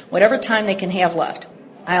life, whatever time they can have left.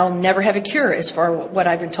 I'll never have a cure, as far as what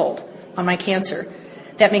I've been told, on my cancer.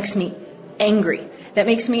 That makes me angry. That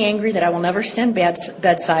makes me angry that I will never stand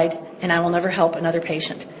bedside and I will never help another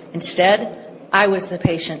patient. Instead, I was the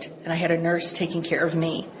patient and I had a nurse taking care of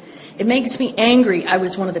me. It makes me angry I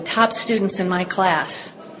was one of the top students in my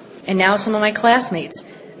class, and now some of my classmates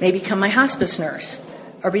may become my hospice nurse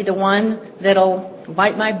or be the one that'll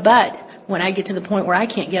wipe my butt when I get to the point where I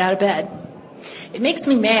can't get out of bed. It makes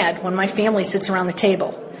me mad when my family sits around the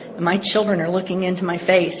table and my children are looking into my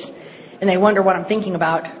face and they wonder what I'm thinking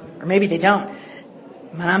about, or maybe they don't.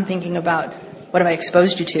 But I'm thinking about, what have I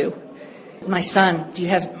exposed you to? My son, do you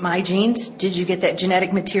have my genes? Did you get that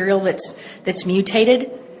genetic material that's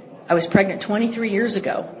mutated? I was pregnant 23 years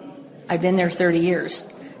ago. I've been there 30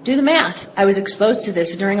 years. Do the math. I was exposed to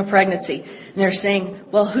this during a pregnancy. And they're saying,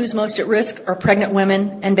 well, who's most at risk are pregnant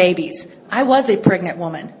women and babies. I was a pregnant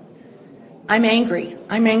woman. I'm angry.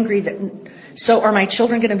 I'm angry that, so are my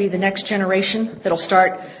children going to be the next generation that'll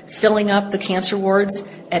start filling up the cancer wards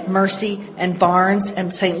at Mercy and Barnes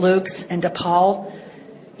and St. Luke's and DePaul?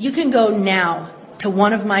 You can go now to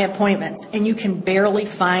one of my appointments and you can barely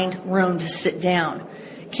find room to sit down.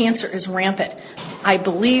 Cancer is rampant. I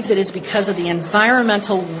believe that is because of the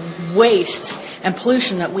environmental waste and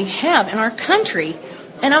pollution that we have in our country,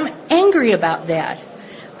 and I'm angry about that.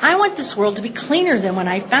 I want this world to be cleaner than when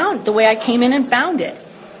I found the way I came in and found it,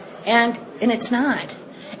 and it's not.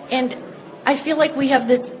 And I feel like we have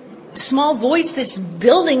this small voice that's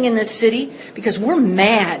building in this city because we're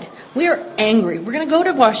mad. We are angry. We're going to go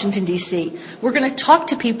to Washington, D.C. We're going to talk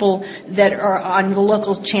to people that are on the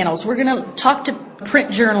local channels. We're going to talk to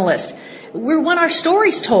print journalists. We want our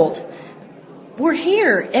stories told. We're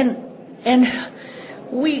here, and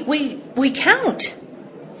we count.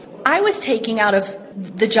 I was taken out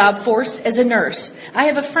of the job force as a nurse. I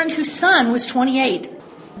have a friend whose son was 28,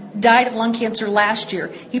 died of lung cancer last year.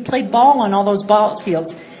 He played ball on all those ball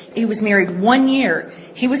fields. He was married 1 year.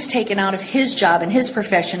 He was taken out of his job and his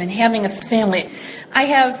profession and having a family. I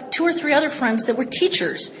have 2 or 3 other friends that were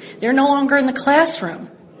teachers. They're no longer in the classroom.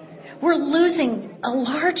 We're losing a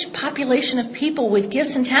large population of people with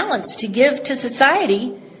gifts and talents to give to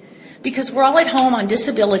society because we're all at home on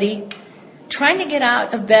disability, trying to get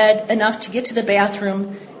out of bed enough to get to the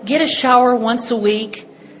bathroom, get a shower once a week,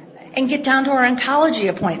 and get down to our oncology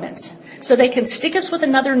appointments. So they can stick us with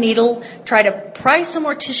another needle, try to pry some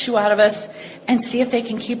more tissue out of us, and see if they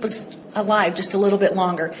can keep us alive just a little bit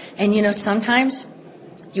longer. And you know, sometimes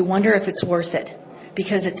you wonder if it's worth it,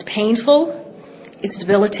 because it's painful, it's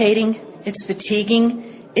debilitating, it's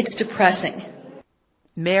fatiguing, it's depressing.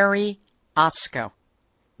 Mary Osco.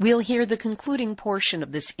 We'll hear the concluding portion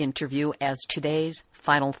of this interview as today's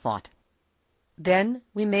final thought. Then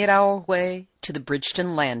we made our way to the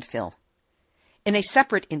Bridgeton landfill. In a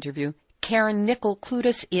separate interview, Karen Nickel clued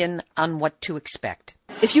us in on what to expect.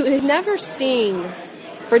 If you have never seen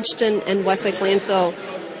Bridgeton and Westlake landfill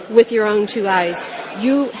with your own 2 eyes,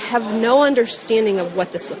 you have no understanding of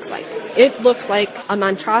what this looks like. It looks like a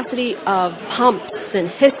monstrosity of pumps and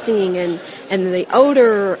hissing and the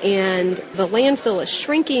odor, and the landfill is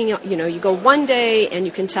shrinking. You know, you go one day and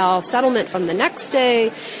you can tell settlement from the next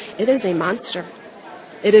day. It is a monster.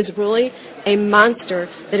 It is really a monster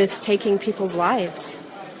that is taking people's lives.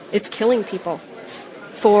 It's killing people.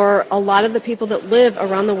 For a lot of the people that live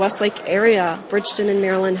around the Westlake area, Bridgeton and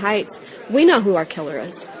Maryland Heights, we know who our killer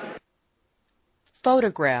is.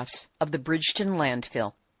 Photographs of the Bridgeton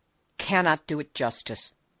landfill cannot do it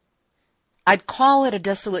justice. I'd call it a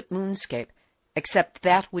desolate moonscape, except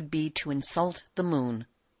that would be to insult the moon.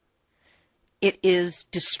 It is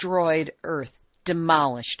destroyed earth,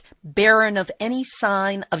 demolished, barren of any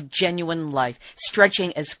sign of genuine life,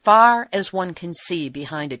 stretching as far as one can see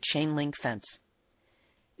behind a chain-link fence.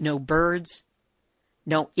 No birds,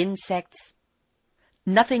 no insects,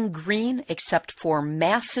 nothing green except for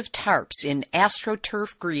massive tarps in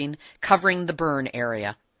astroturf green covering the burn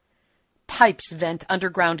area. Pipes vent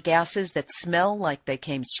underground gases that smell like they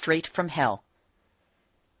came straight from hell.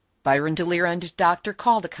 Byron DeLear and Dr.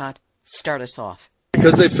 Caldicott start us off.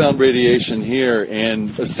 Because they found radiation here, and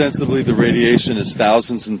ostensibly the radiation is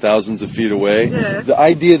thousands and thousands of feet away, the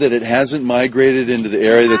idea that it hasn't migrated into the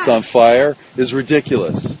area that's on fire is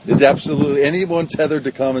ridiculous. Is absolutely, anyone tethered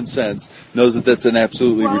to common sense knows that that's an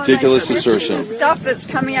absolutely ridiculous assertion. The stuff that's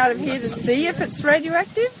coming out of here to see if it's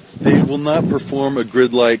radioactive? They will not perform a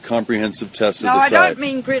grid-like comprehensive test of the site. No, I don't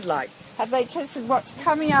mean grid-like. Have they tested what's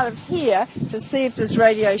coming out of here to see if there's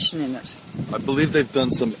radiation in it? I believe they've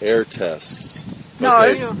done some air tests.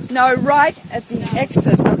 No, right at the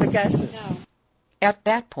exit of the gases. At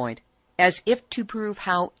that point, as if to prove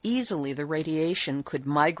how easily the radiation could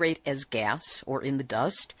migrate as gas or in the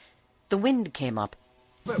dust, the wind came up.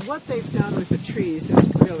 But what they've done with the trees is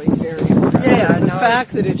really very impressive. Yeah, the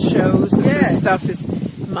fact that it shows that this stuff is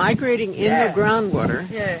migrating in the groundwater.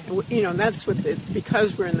 Yeah. That's what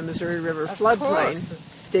because we're in the Missouri River floodplain,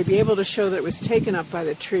 they'd be able to show that it was taken up by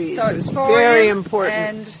the trees. So it was it's very important.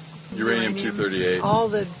 And Uranium-238. All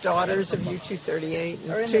the daughters of U-238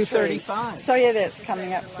 and 235. So that's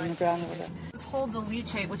coming up from the groundwater. Hold the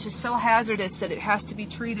leachate, which is so hazardous that it has to be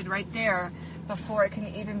treated right there before it can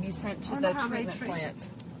even be sent to the treatment plant.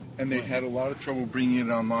 And they had a lot of trouble bringing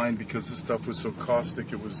it online because the stuff was so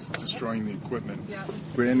caustic it was destroying the equipment.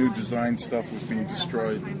 Brand new design stuff was being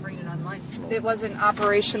destroyed. It wasn't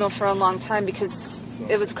operational for a long time because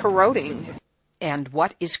it was corroding. And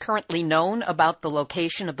what is currently known about the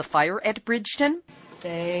location of the fire at Bridgeton?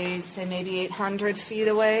 They say maybe 800 feet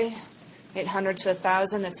away, 800 to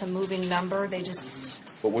 1,000. That's a moving number.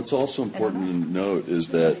 But what's also important to note is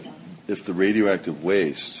that if the radioactive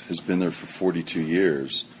waste has been there for 42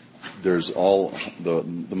 years, there's all the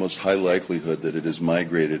most high likelihood that it has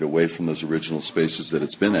migrated away from those original spaces that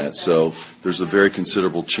it's been at. So there's a very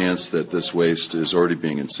considerable chance that this waste is already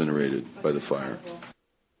being incinerated by the fire.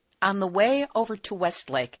 On the way over to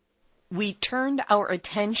Westlake, we turned our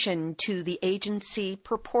attention to the agency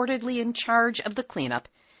purportedly in charge of the cleanup,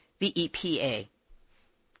 the EPA.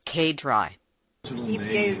 Drey. The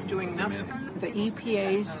EPA is doing nothing. The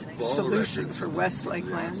EPA's solution for Westlake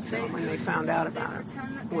landfill, when they found out about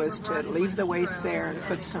it, was to leave the waste there and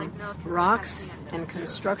put some rocks and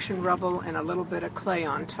construction rubble and a little bit of clay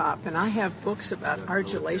on top. And I have books about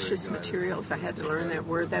argillaceous materials. I had to learn that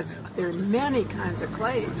word. There are many kinds of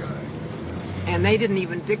clays. And they didn't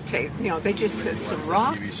even dictate, they just said some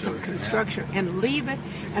rock, some construction, and leave it.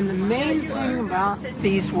 And the main thing about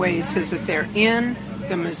these wastes is that they're in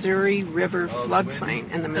the Missouri River floodplain,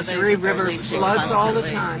 and the Missouri River floods all the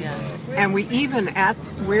time. And we even, at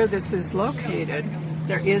where this is located,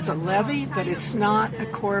 there is a levee, but it's not a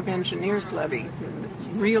Corps of Engineers levee.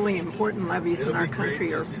 Really important levees in our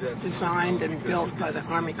country are designed and built by the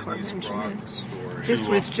Army Corps of Engineers. This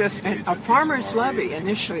was just a farmer's levee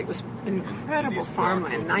initially. It was incredible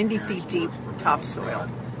farmland, 90 feet deep topsoil.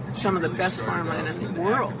 Some of the best farmland in the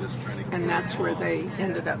world. And that's where they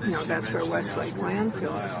ended up, that's where Westlake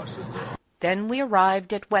landfill is. Then we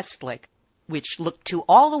arrived at Westlake, which looked to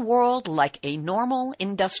all the world like a normal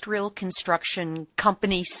industrial construction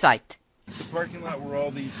company site. The parking lot where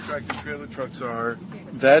all these tractor-trailer trucks are,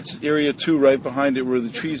 that's area 2 right behind it where the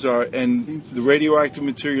trees are, and the radioactive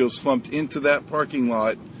material slumped into that parking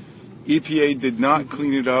lot. EPA did not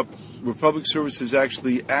clean it up. Republic Services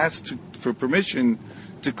actually asked for permission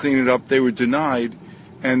to clean it up. They were denied,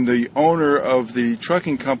 and the owner of the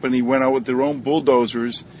trucking company went out with their own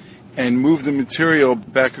bulldozers and moved the material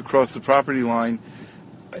back across the property line.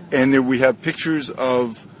 And there we have pictures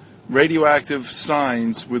of radioactive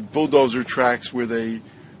signs with bulldozer tracks where they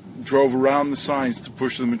drove around the signs to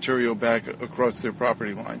push the material back across their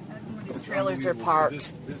property line. These trailers are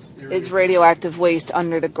parked is radioactive waste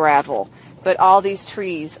under the gravel. But all these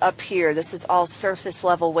trees up here, this is all surface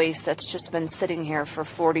level waste that's just been sitting here for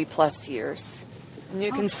 40 plus years. And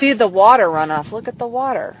you can see the water runoff. Look at the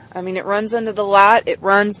water. I mean, it runs into the lot, it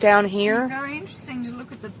runs down here. It's very interesting to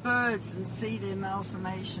look at the birds and see their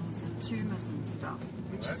malformations and tumours and stuff,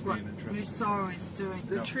 which is what Musoro is doing.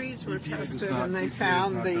 The trees were tested, and they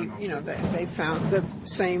found they found the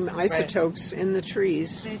same isotopes in the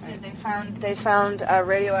trees. They found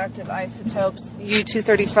radioactive isotopes,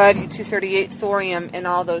 U-235, U-238, thorium in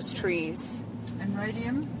all those trees. And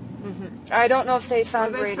radium? I don't know if they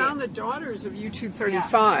found They radium. found the daughters of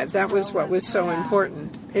U-235. That was what was so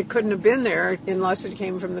important. It couldn't have been there unless it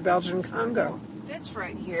came from the Belgian Congo. Ditch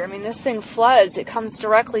right here. I mean, this thing floods. It comes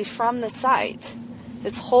directly from the site.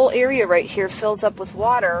 This whole area right here fills up with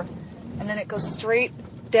water, and then it goes straight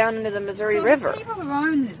down into the Missouri River. The people who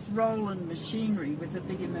own this Roland machinery with the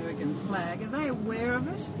big American flag, are they aware of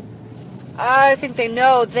it? I think they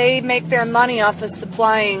know. They make their money off of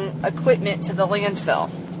supplying equipment to the landfill.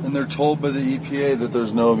 And they're told by the EPA that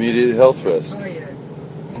there's no immediate health risk. Oh, yeah.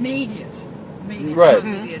 Immediate.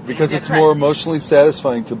 Right. Because it's more emotionally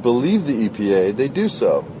satisfying to believe the EPA, they do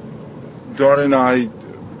so. Dawn and I,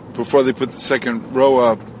 before they put the second row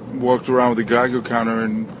up, walked around with the Geiger counter,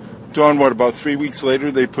 and Dawn, about 3 weeks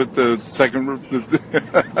later, they put the second row.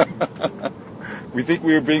 We think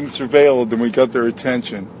we were being surveilled, and we got their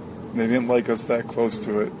attention. They didn't like us that close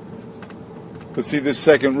to it. But see this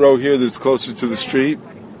second row here that's closer to the street?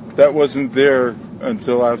 That wasn't there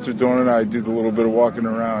until after Dawn and I did a little bit of walking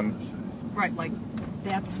around. Right, like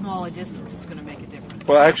that small a distance is going to make a difference.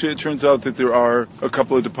 Well, actually, it turns out that there are a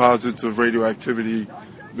couple of deposits of radioactivity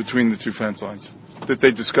between the two fence lines that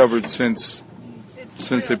they discovered since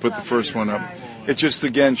they put the first one up. It just,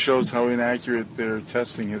 again, shows how inaccurate their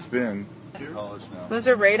testing has been. Those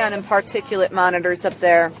are radon and particulate monitors up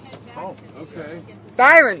there. Oh, okay.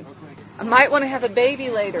 Byron, I might want to have a baby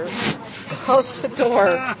later. Close the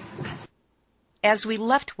door. As we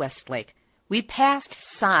left Westlake, we passed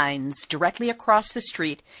signs directly across the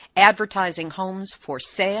street advertising homes for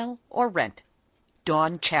sale or rent.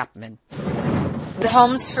 Dawn Chapman. The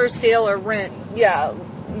homes for sale or rent, yeah,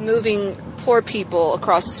 moving poor people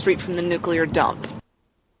across the street from the nuclear dump.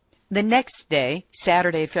 The next day,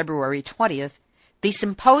 Saturday, February 20th, the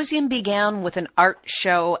symposium began with an art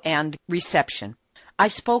show and reception. I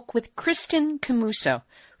spoke with Kristen Camuso,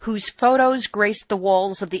 whose photos graced the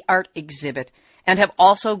walls of the art exhibit and have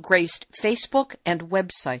also graced Facebook and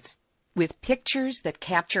websites with pictures that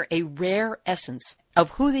capture a rare essence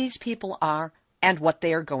of who these people are and what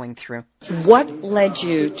they are going through. What led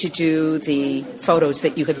you to do the photos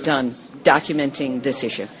that you have done documenting this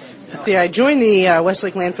issue? Yeah, I joined the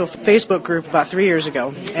Westlake Landfill Facebook group about 3 years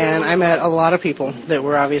ago, and I met a lot of people that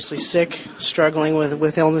were obviously sick, struggling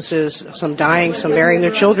with illnesses, some dying, some burying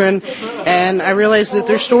their children, and I realized that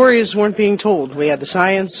their stories weren't being told. We had the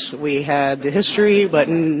science, we had the history, but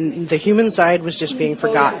the human side was just being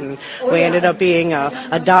forgotten. We ended up being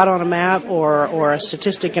a dot on a map or a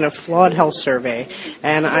statistic in a flawed health survey,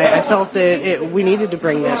 and I felt that we needed to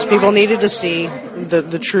bring this. People needed to see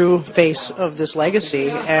the true face of this legacy,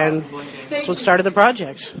 and that's what started the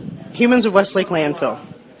project. Humans of Westlake Landfill.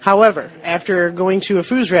 However, after going to a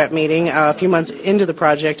FOOSRAP meeting a few months into the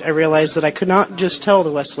project, I realized that I could not just tell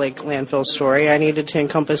the Westlake Landfill story. I needed to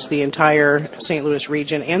encompass the entire St. Louis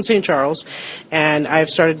region and St. Charles, and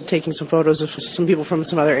I've started taking some photos of some people from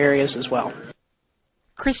some other areas as well.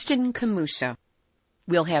 Kristen Camuso.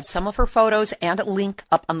 We'll have some of her photos and a link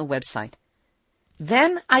up on the website.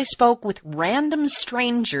 Then I spoke with random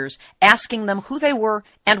strangers, asking them who they were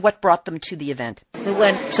and what brought them to the event. We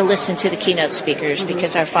went to listen to the keynote speakers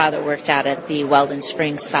because our father worked out at the Weldon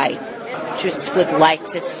Springs site. Just would like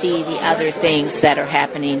to see the other things that are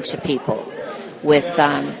happening to people with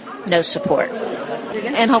no support.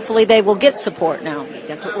 And hopefully they will get support now.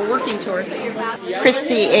 That's what we're working towards.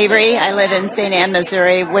 Christy Avery. I live in St. Anne,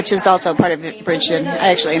 Missouri, which is also part of Bridgeton. I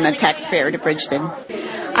actually am a taxpayer to Bridgeton.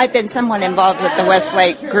 I've been somewhat involved with the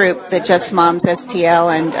Westlake group, the Just Moms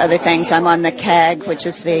STL, and other things. I'm on the CAG, which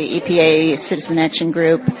is the EPA Citizen Action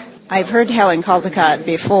Group. I've heard Helen Caldicott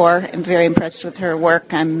before. I'm very impressed with her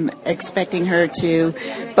work. I'm expecting her to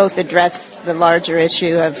both address the larger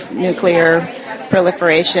issue of nuclear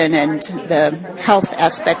proliferation and the health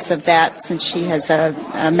aspects of that, since she has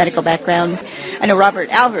a medical background. I know Robert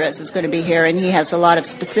Alvarez is going to be here, and he has a lot of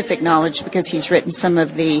specific knowledge because he's written some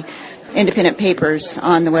of the independent papers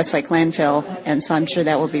on the Westlake landfill, and so I'm sure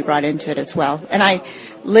that will be brought into it as well. And I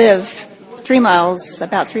live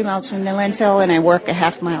about 3 miles from the landfill, and I work a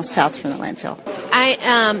half mile south from the landfill. I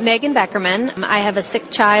am Megan Beckerman. I have a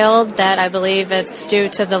sick child that I believe it's due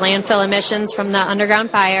to the landfill emissions from the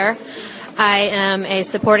underground fire. I am a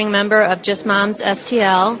supporting member of Just Moms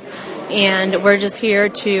STL, and we're just here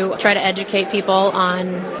to try to educate people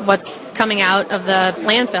on what's coming out of the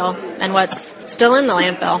landfill and what's still in the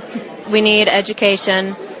landfill. We need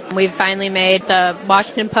education. We've finally made the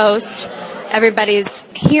Washington Post. Everybody's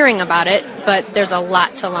hearing about it, but there's a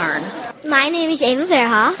lot to learn. My name is Ava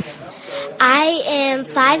Verhoff. I am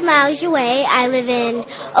 5 miles away. I live in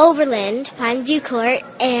Overland, Pineview Court,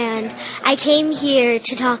 and I came here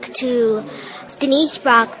to talk to Denise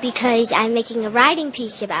Brock because I'm making a writing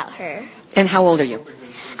piece about her. And how old are you?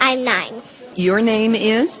 I'm 9. Your name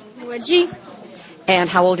is? Reggie. And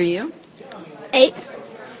how old are you? 8.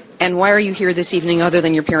 And why are you here this evening other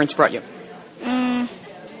than your parents brought you?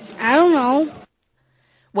 I don't know.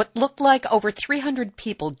 What looked like over 300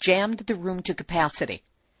 people jammed the room to capacity.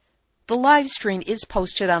 The live stream is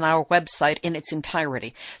posted on our website in its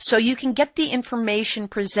entirety, so you can get the information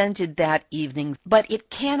presented that evening, but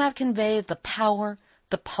it cannot convey the power,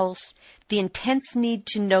 the pulse, the intense need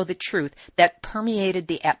to know the truth that permeated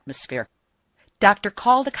the atmosphere. Dr.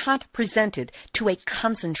 Caldicott presented to a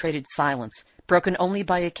concentrated silence, broken only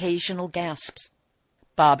by occasional gasps.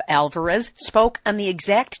 Bob Alvarez spoke on the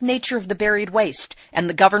exact nature of the buried waste and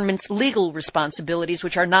the government's legal responsibilities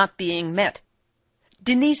which are not being met.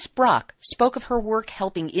 Denise Brock spoke of her work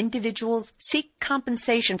helping individuals seek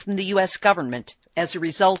compensation from the U.S. government as a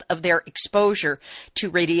result of their exposure to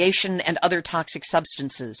radiation and other toxic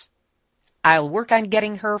substances. I'll work on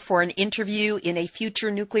getting her for an interview in a future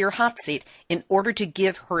nuclear hot seat in order to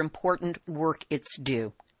give her important work its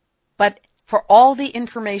due. But for all the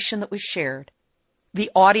information that was shared, the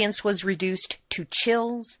audience was reduced to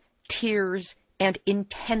chills, tears, and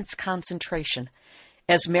intense concentration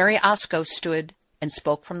as Mary Osco stood and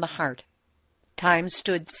spoke from the heart. Time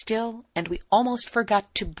stood still, and we almost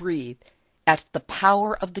forgot to breathe at the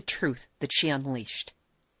power of the truth that she unleashed.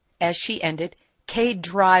 As she ended,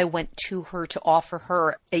 Drey went to her to offer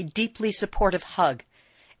her a deeply supportive hug,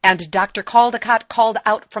 and Dr. Caldicott called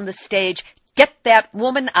out from the stage, "Get that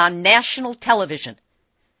woman on national television."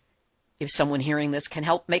 If someone hearing this can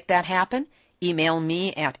help make that happen, email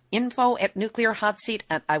me at info@nuclearhotseat,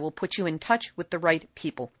 and I will put you in touch with the right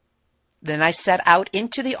people. Then I set out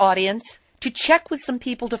into the audience to check with some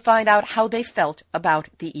people to find out how they felt about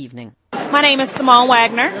the evening. My name is Simone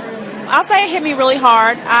Wagner. I'll say it hit me really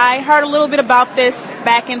hard. I heard a little bit about this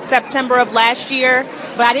back in September of last year,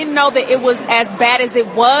 but I didn't know that it was as bad as it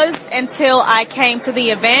was until I came to the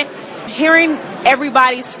event. Hearing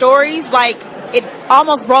everybody's stories, it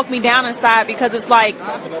almost broke me down inside, because it's like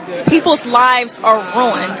people's lives are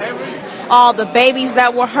ruined. All the babies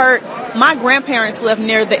that were hurt. My grandparents lived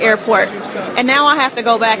near the airport, and now I have to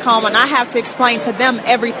go back home and I have to explain to them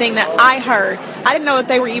everything that I heard. I didn't know that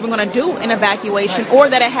they were even going to do an evacuation or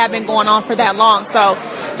that it had been going on for that long, so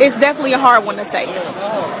it's definitely a hard one to take.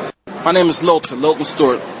 My name is Lilton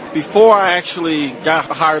Stewart. Before I actually got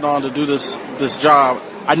hired on to do this job,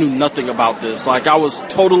 I knew nothing about this. I was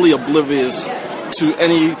totally oblivious to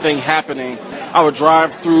anything happening. I would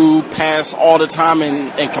drive through, pass all the time,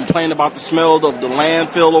 and complain about the smell of the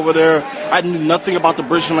landfill over there. I knew nothing about the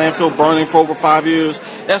Bridgeton landfill burning for over 5 years.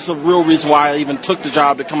 That's the real reason why I even took the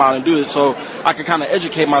job to come out and do this, so I could kind of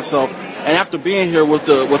educate myself. And after being here with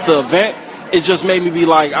the event, it just made me be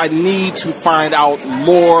like, I need to find out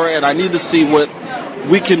more, and I need to see what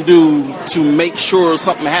we can do to make sure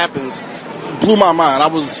something happens. Blew my mind.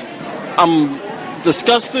 I'm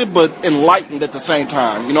disgusted but enlightened at the same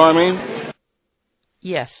time. You know what I mean?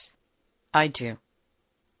 Yes, I do.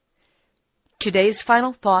 Today's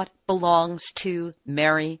final thought belongs to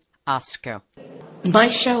Mary Osco. My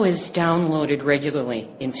show is downloaded regularly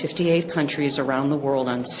in 58 countries around the world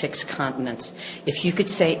on 6 continents. If you could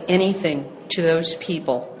say anything to those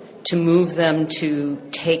people to move them to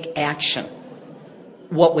take action,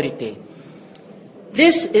 what would it be?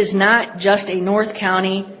 This is not just a North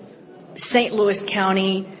County, St. Louis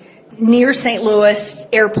County, near St. Louis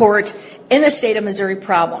Airport, in the state of Missouri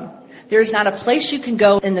problem. There's not a place you can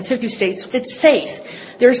go in the 50 states that's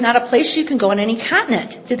safe. There's not a place you can go on any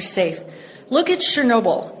continent that's safe. Look at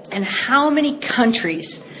Chernobyl and how many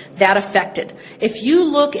countries that affected. If you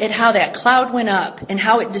look at how that cloud went up and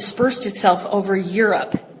how it dispersed itself over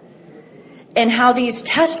Europe, and how these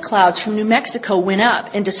test clouds from New Mexico went up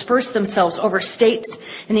and dispersed themselves over states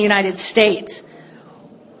in the United States,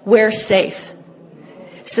 we're safe.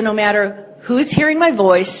 So no matter who's hearing my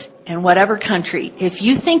voice in whatever country, if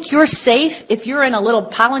you think you're safe, if you're in a little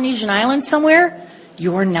Polynesian island somewhere,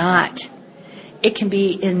 you're not. It can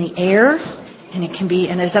be in the air, and it can be,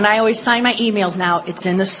 and as I always sign my emails now, it's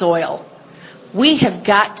in the soil. We have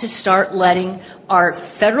got to start letting our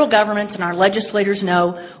federal governments and our legislators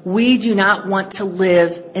know we do not want to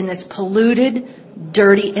live in this polluted,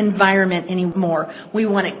 dirty environment anymore. We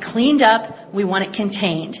want it cleaned up. We want it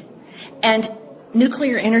contained. And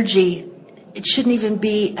nuclear energy, it shouldn't even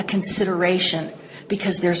be a consideration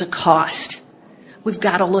because there's a cost. We've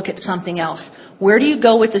got to look at something else. Where do you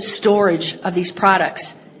go with the storage of these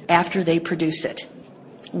products after they produce it?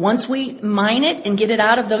 Once we mine it and get it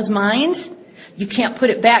out of those mines, you can't put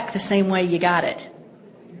it back the same way you got it.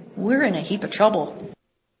 We're in a heap of trouble.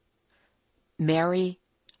 Mary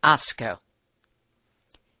Osco.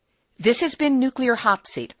 This has been Nuclear Hot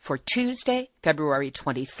Seat for Tuesday, February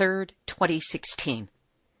 23rd, 2016.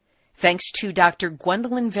 Thanks to Dr.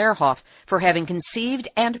 Gwendolyn Verhoff for having conceived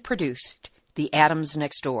and produced The Atoms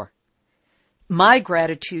Next Door. My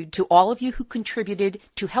gratitude to all of you who contributed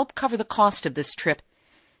to help cover the cost of this trip,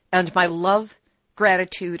 and my love,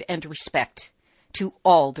 gratitude, and respect to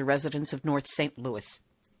all the residents of North St. Louis.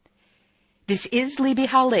 This is Libby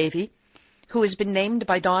Halevi, who has been named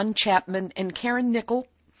by Dawn Chapman and Karen Nickel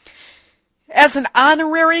as an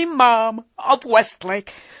honorary mom of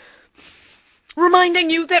Westlake, reminding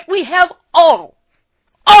you that we have all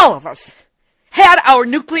of us, had our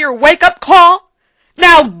nuclear wake-up call.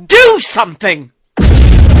 Now do something!